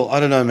feel, I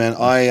don't know, man.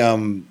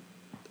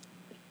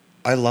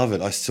 I love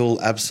it. I still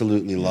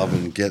absolutely love it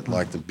and get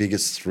like the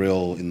biggest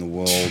thrill in the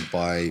world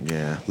by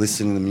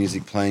listening to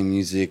music, playing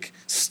music,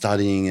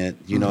 studying it.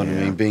 You know what I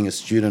mean? Being a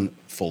student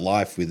for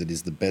life with it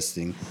is the best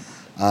thing.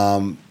 I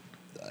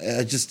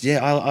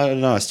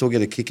don't know. I still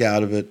get a kick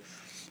out of it.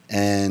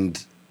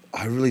 And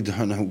I really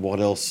don't know what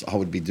else I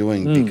would be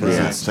doing because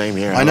Yeah, same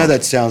here. I know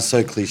that sounds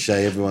so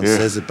cliche. Everyone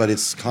says it, but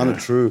it's kind of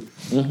true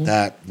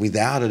that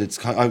without it, it's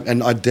kind of,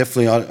 and I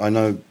definitely, I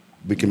know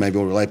we can maybe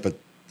all relate, but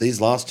these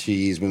last 2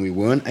 years when we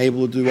weren't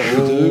able to do what we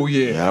do.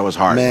 Yeah, that was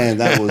hard. Man,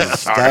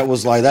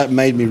 that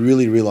made me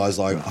really realize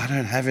like I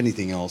don't have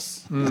anything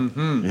else.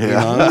 Mm-hmm. You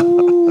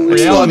know?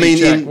 Reality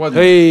check,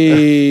 wasn't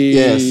it?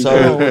 Yeah,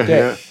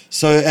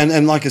 so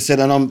and like I said,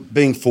 and I'm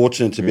being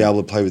fortunate to be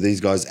able to play with these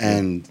guys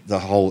and the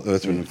whole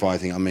Earth, Wind and Fire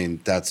thing. I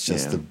mean, that's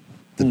just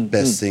the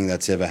best thing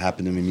that's ever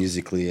happened to me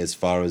musically, as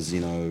far as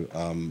a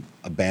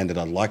band that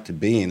I'd like to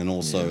be in, and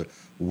also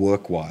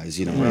work-wise.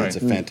 It's a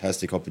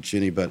fantastic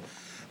opportunity, but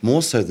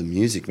more so the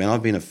music, man.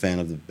 I've been a fan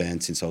of the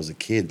band since I was a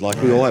kid,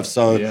 like we all have.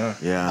 So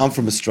I'm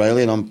from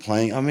Australia and I'm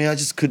playing. I mean,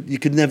 you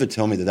could never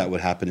tell me that would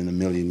happen in a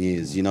million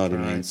years. You know what I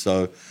mean?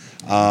 So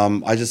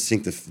I just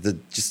think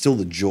still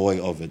the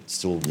joy of it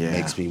still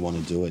makes me want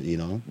to do it.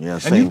 Yeah,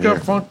 and you've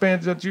got funk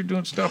bands that you're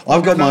doing stuff.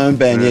 I've got my own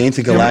band,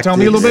 Intergalactic. Tell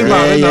me a little bit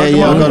about it.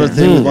 I've got a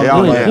thing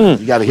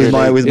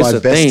with with my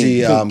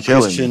bestie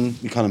Christian.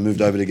 We kind of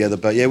moved over together,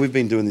 but we've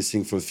been doing this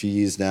thing for a few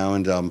years now,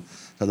 and I've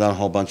done a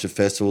whole bunch of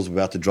festivals. We're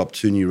about to drop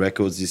 2 new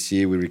records this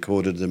year. We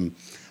recorded them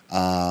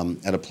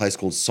at a place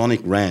called Sonic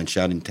Ranch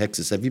out in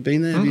Texas. Have you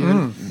been there? Have you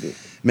heard?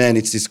 Man,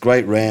 it's this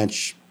great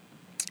ranch,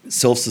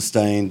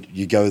 self-sustained.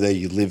 You go there,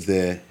 you live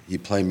there, you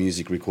play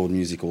music, record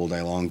music all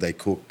day long. They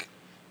cook,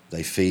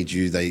 they feed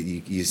you,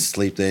 you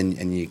sleep there,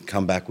 and you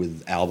come back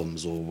with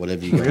albums or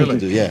whatever you going to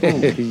do. Yeah,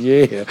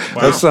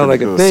 That sounds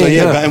like a thing.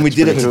 So and we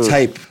did it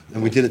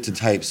to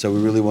tape. So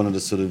we really wanted to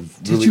sort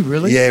of. Did you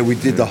really? Yeah, we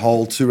did the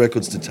whole 2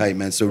 records to tape,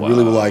 man. So we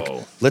really were like,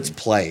 let's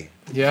play.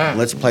 Yeah.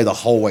 Let's play the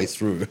whole way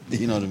through.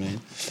 You know what I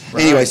mean?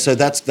 Right. Anyway, so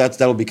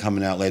that'll be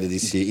coming out later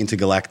this year.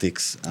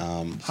 Intergalactics.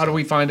 How do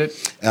we find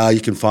it?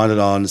 You can find it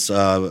on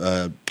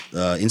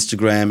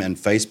Instagram and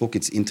Facebook.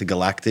 It's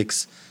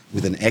Intergalactics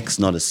with an X,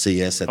 not a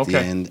CS at the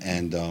end.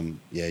 And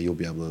you'll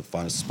be able to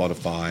find us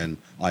Spotify and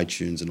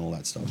iTunes and all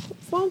that stuff.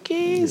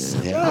 Funkies.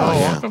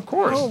 Of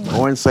course.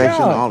 Orange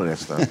Section, all of that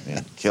stuff.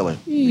 Man. Killing.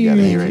 You got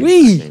to hear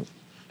it.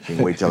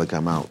 Can't wait till it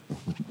come out.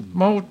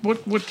 Mo,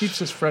 what keeps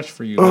this fresh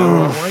for you? Why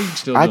are you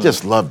still doing I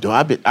just love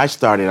doing it. I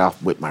started off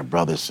with my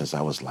brothers since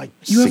I was like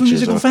 6 years old. You have a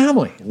musical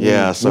family.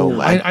 Yeah, so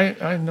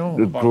I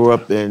know. Grew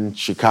up in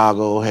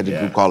Chicago, had a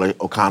group called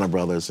O'Connor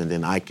Brothers, and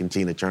then Ike and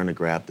Tina Turner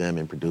grabbed them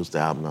and produced the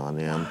album on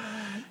them.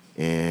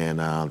 And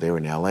they were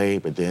in L.A.,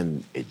 but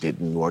then it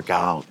didn't work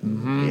out.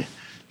 Yeah.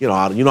 You know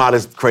how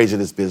this crazy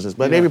this business,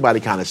 but everybody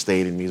kind of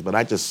stayed in music. But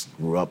I just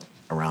grew up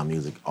around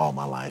music all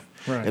my life.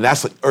 Right. And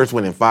that's Earth,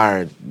 Wind, and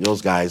Fire.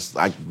 Those guys,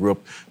 I grew up,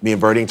 me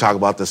and Verdine talk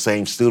about the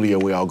same studio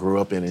we all grew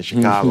up in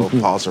Chicago,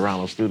 Paul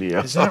Serrano studio.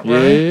 Is that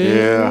right?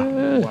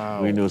 Yeah.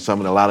 Wow. We knew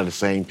a lot of the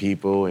same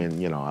people,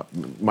 and,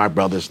 my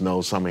brothers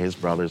know some of his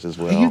brothers as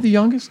well. Are you the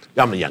youngest?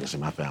 I'm the youngest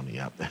in my family,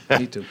 yeah.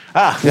 Me too.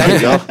 There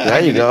you go.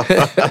 There you go.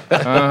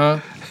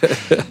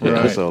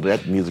 Right. So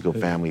that musical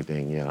family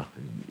thing,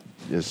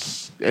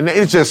 it's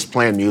just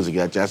playing music.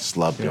 I just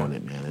love doing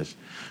it, man. It's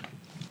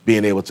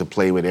being able to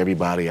play with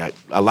everybody. A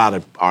lot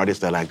of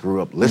artists that I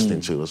grew up listening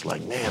to. It's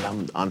like, man,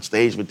 I'm on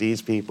stage with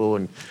these people,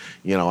 and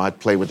I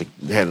played with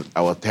had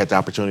the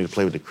opportunity to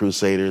play with the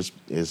Crusaders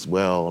as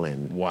well,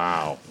 and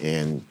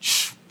and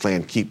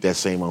playing Keep That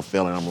Same Old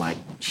Feeling. I'm like,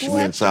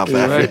 we're in South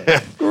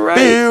Africa.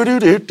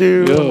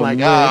 I'm like,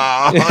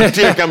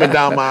 tear coming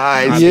down my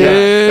eyes.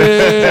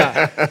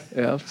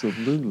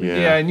 Absolutely.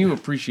 Yeah, and you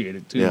appreciate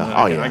it too.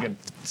 Yeah. I can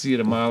see it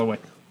a mile away.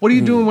 What are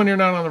you doing when you're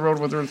not on the road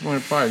with Earth, Wind,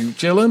 and Fire? Are you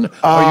chilling? Or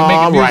are you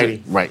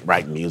making music?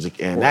 Writing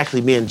music. And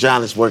actually, me and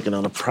John is working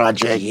on a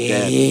project.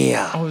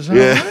 Oh, is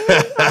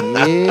that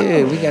right?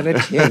 Yeah, we got to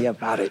tell you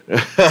about it.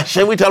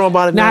 Should we tell them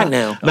about it now?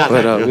 Not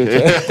now.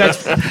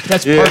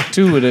 That's part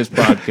 2 of this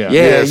podcast.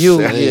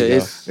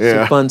 It's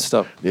some fun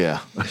stuff.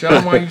 Yeah.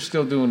 John, why are you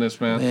still doing this,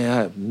 man? Man, I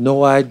have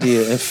no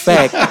idea. In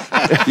fact,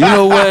 you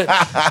know what?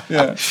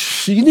 Yeah.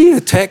 You need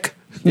a tech.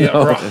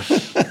 Right.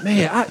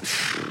 Man,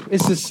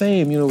 it's the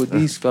same, with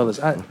these fellas.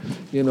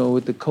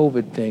 With the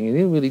COVID thing, it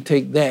didn't really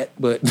take that,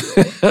 but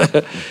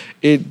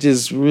it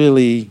just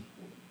really,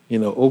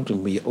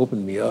 opened me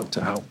up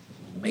to how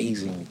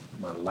amazing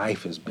my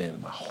life has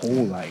been. My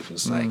whole life.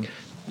 It's like,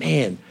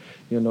 man,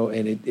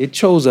 and it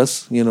chose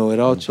us, it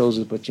all chose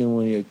us. But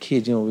when you're a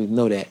kid, you don't really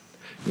know that.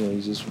 You're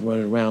just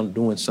running around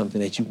doing something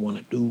that you want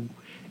to do,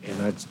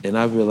 and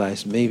I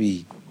realized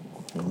maybe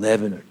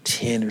 11 or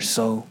 10 or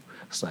so.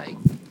 It's like,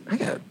 I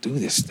got to do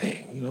this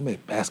thing. I'm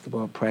at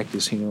basketball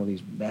practice, hearing all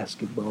these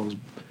basketballs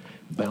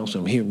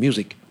bouncing. I'm hearing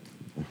music.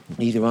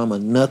 Either I'm a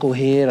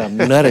knucklehead, I'm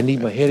not, I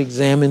need my head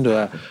examined,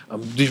 or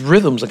these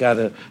rhythms, I got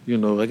to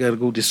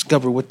go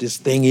discover what this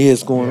thing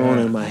is going on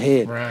in my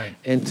head. Right.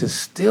 And to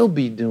still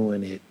be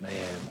doing it,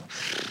 man,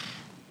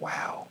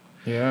 wow.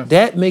 Yeah.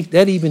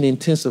 That even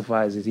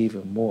intensifies it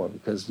even more,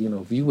 because,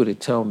 if you were to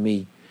tell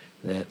me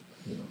that,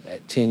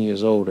 at 10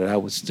 years old, that I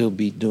would still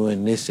be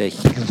doing this at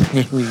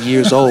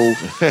years old.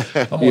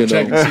 I'm gonna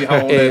check and see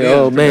how old that is.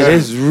 Oh man,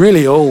 it's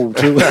really old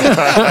too.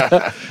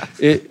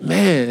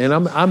 And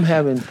I'm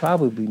having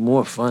probably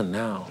more fun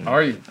now.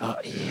 Are you?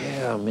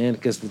 Yeah, man,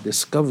 because the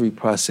discovery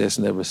process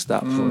never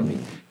stopped for me.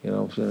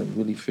 I'm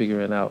really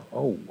figuring out,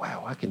 oh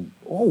wow,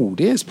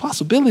 there's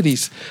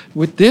possibilities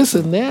with this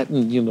and that,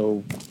 and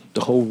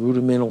the whole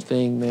rudimental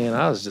thing, man,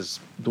 I was just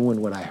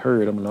doing what I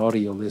heard. I'm an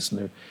audio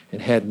listener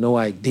and had no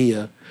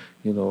idea,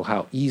 you know,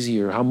 how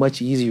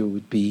much easier it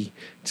would be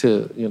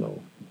to, you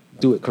know,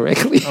 do it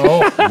correctly.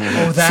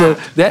 That. So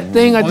that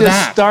thing I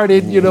just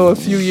started, you know, a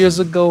few years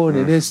ago,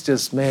 and it's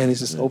just, man, it's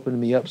just opened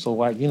me up. So,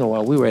 while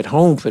we were at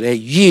home for that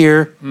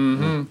year,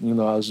 you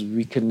know, I was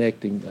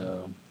reconnecting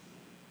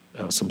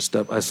some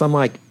stuff. I'm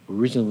like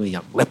originally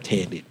I'm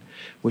left-handed,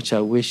 which I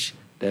wish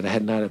that I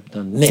had not have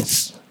done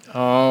this.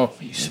 Oh,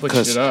 you switched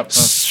it up.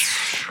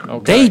 Huh?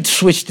 They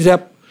switched it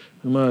up.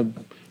 My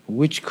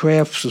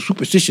witchcraft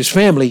superstitious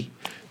family.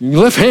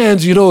 Left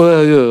hands, you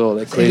know, all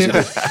that crazy.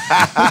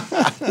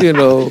 You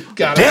know.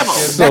 Devil.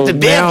 So That's the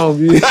now,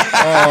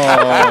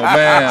 Oh,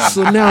 man.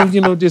 so now,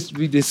 you know, just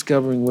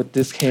rediscovering what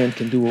this hand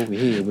can do over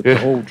here with the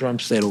whole drum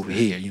set over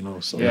here, you know.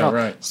 So Yeah,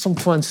 right. some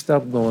fun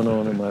stuff going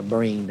on in my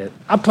brain that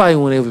I probably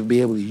won't ever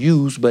be able to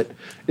use, but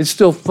it's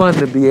still fun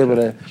to be able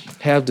to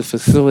have the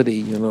facility,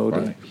 you know,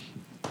 to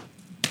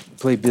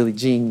play Billie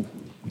Jean,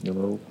 you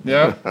know,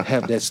 Yeah.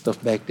 have that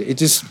stuff back there. It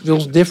just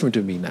feels different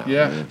to me now.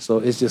 Yeah. So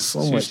it's just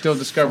so you're much still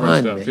discovering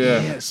fun, stuff,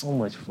 man. yeah. So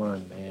much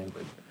fun, man.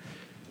 But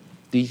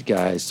these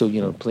guys, so, you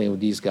know, playing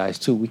with these guys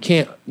too, we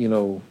can't, you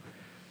know,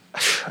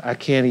 I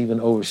can't even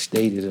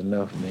overstate it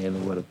enough, man,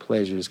 and what a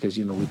pleasure it is, because,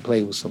 you know, we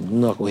play with some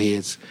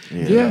knuckleheads.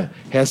 Yeah.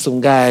 Have some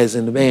guys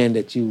in the band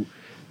that you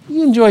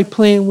enjoy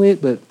playing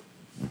with, but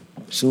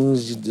as soon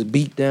as the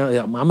beat down,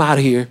 I'm out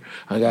of here.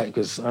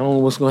 Because I don't know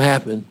what's gonna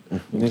happen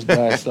when this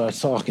guy starts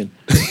talking.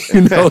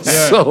 You know,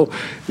 so,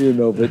 you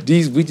know, but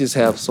we just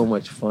have so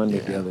much fun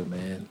together,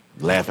 man.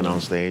 Laughing on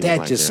stage. That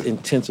like just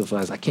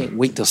intensifies. I can't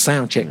wait till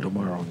sound check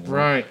tomorrow. You know?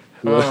 Right.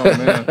 Oh,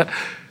 man.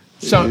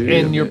 So,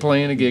 and you're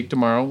playing a gig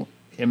tomorrow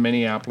in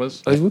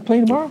Minneapolis. Are we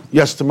playing tomorrow?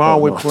 Yes, tomorrow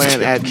we're no.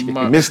 playing at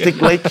Tomorrow.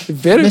 Mystic Lake.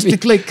 Better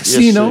Mystic be. Lake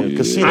Casino. sir.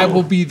 Casino. I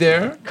will be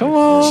there. Come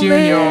on,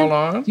 Cheering you man. all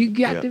on. You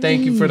got to be.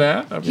 Thank you for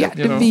that. You got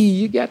to be.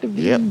 You got to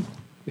be. Yep.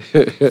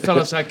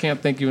 Fellas, I can't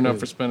thank you enough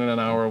for spending an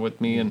hour with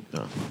me and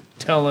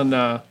telling,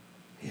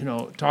 you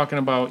know, talking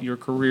about your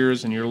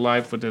careers and your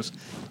life with this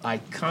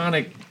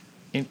iconic,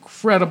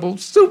 incredible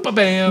super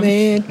band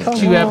Man, that come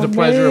you have the on,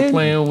 pleasure man. of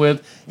playing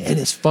with. And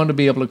it's fun to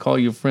be able to call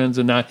you friends.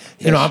 And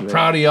I'm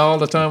proud of you all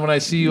the time when I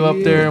see you up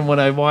there and when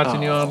I'm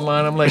watching you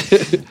online. I'm like,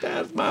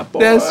 that's my boy.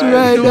 That's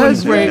right, Doing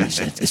that's great.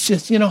 right. It's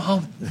just, you know,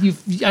 how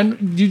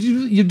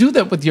you do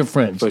that with your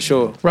friends. For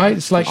sure. Right?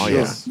 It's like,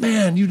 yeah.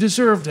 man, you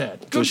deserve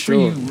that. Good for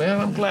sure. you, man.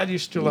 I'm glad you're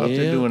still out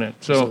there Yeah. doing it.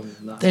 So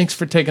thanks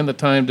for taking the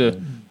time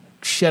to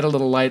shed a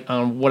little light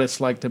on what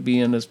it's like to be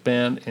in this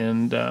band.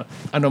 And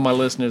I know my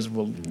listeners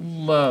will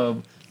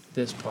love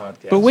this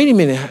podcast. But wait a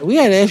minute. We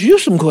got to ask you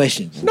some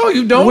questions. No,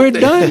 you don't. We're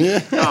done.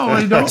 No,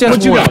 you don't. Just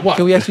What you one. got? What?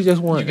 Can we ask you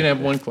just one? You can have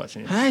one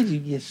question. How did you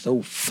get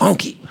so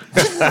funky?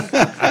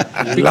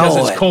 Because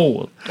Lord. it's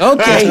cold.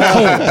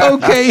 Okay.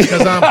 Okay.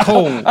 Because I'm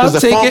cold. I'll The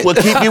take funk it. will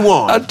keep you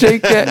warm. I'll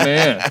take that.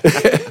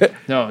 Man.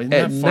 No, isn't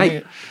that At funny?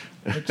 night.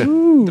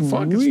 The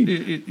funk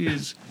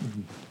is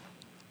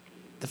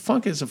the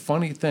funk is a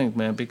funny thing,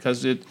 man,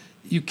 because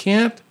you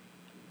can't.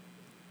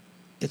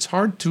 It's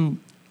hard to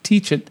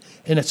teach it,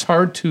 and it's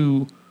hard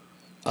to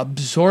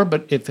absorb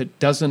it if it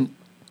doesn't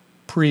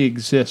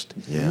pre-exist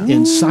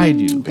inside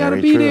you. Gotta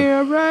Very be true.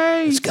 there,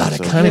 right? It's got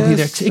to kind of be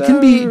there. Yes, It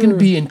can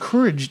be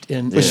encouraged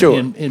and sure.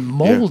 and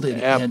molded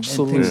and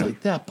Absolutely. things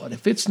like that. But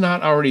if it's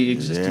not already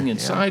existing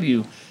inside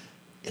you,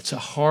 it's a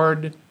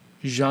hard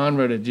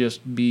genre to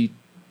just be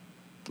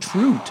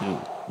true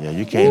to. Yeah,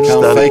 you can't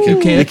Can't study fake it. You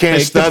can't You can't fake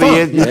the study funk.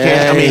 it. You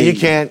can't. I mean, you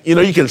can't. You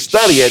know, you can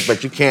study it,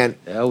 but you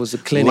can't That was a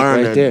clinic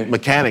learn right the there.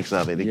 mechanics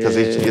of it because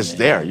it's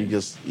there. You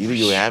just either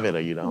you have it or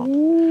you don't.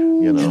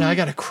 You know. And I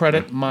got to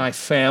credit my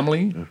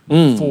family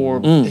for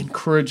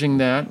encouraging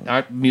that.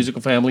 Our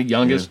musical family,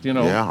 youngest, you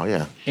know, Yeah,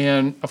 yeah.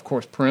 and of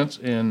course Prince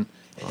and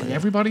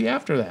everybody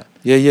after that.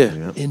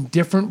 Yeah. In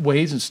different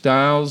ways and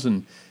styles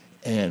and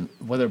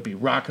whether it be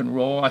rock and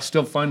roll, I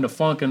still find the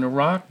funk and the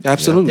rock.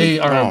 Absolutely. They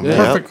are a man.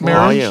 perfect Oh,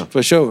 marriage. yeah.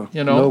 For sure.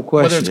 You know, no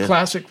whether question. it's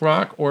classic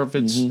rock or if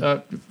it's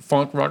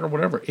funk rock or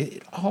whatever,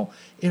 it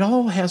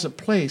all has a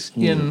place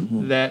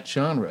in that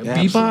genre.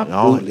 Bebop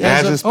Oh, it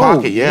has a- its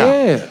pocket. Yeah.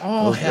 it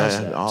all has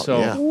yeah, that. all- So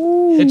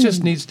yeah. it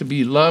just needs to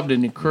be loved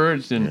and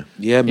encouraged and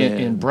Yeah, man.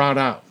 and brought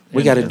out.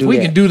 We And gotta if do we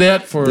that. can do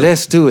that for.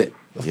 Let's do it.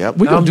 Yep.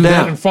 We can I'm do that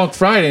down. in Funk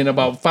Friday in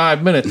about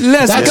 5 minutes.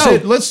 Let's go.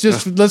 It.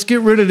 Let's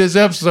get rid of this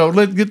episode.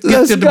 Let's get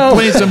Let's to go.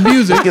 play some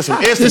music. Get some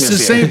This instruments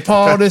is here. St.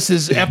 Paul. This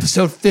is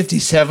episode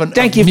 57.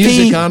 Thank of you,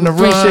 Music Pete. on the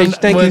Appreciate Run. you.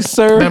 Thank you, with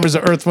sir. Members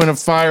of Earth, Wind, and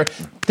Fire.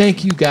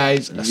 Thank you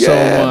guys so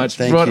Yeah. much.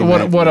 Thank What, you,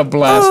 what, man. what a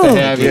blast to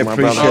have you. Yeah,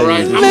 appreciate All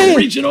right, you. I'm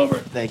reaching over.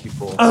 Thank you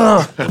for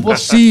We'll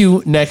see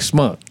you next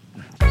month.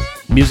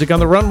 Music on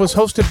the Run was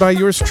hosted by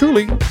yours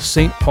truly,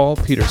 St. Paul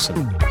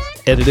Peterson.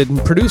 Edited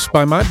and produced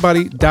by my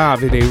buddy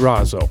Davide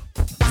Razzo.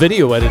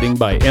 Video editing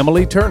by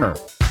Emily Turner.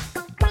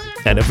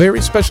 And a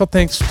very special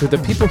thanks to the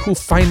people who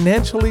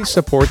financially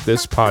support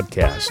this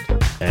podcast.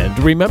 And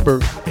remember,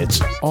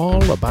 it's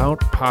all about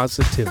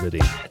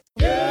positivity.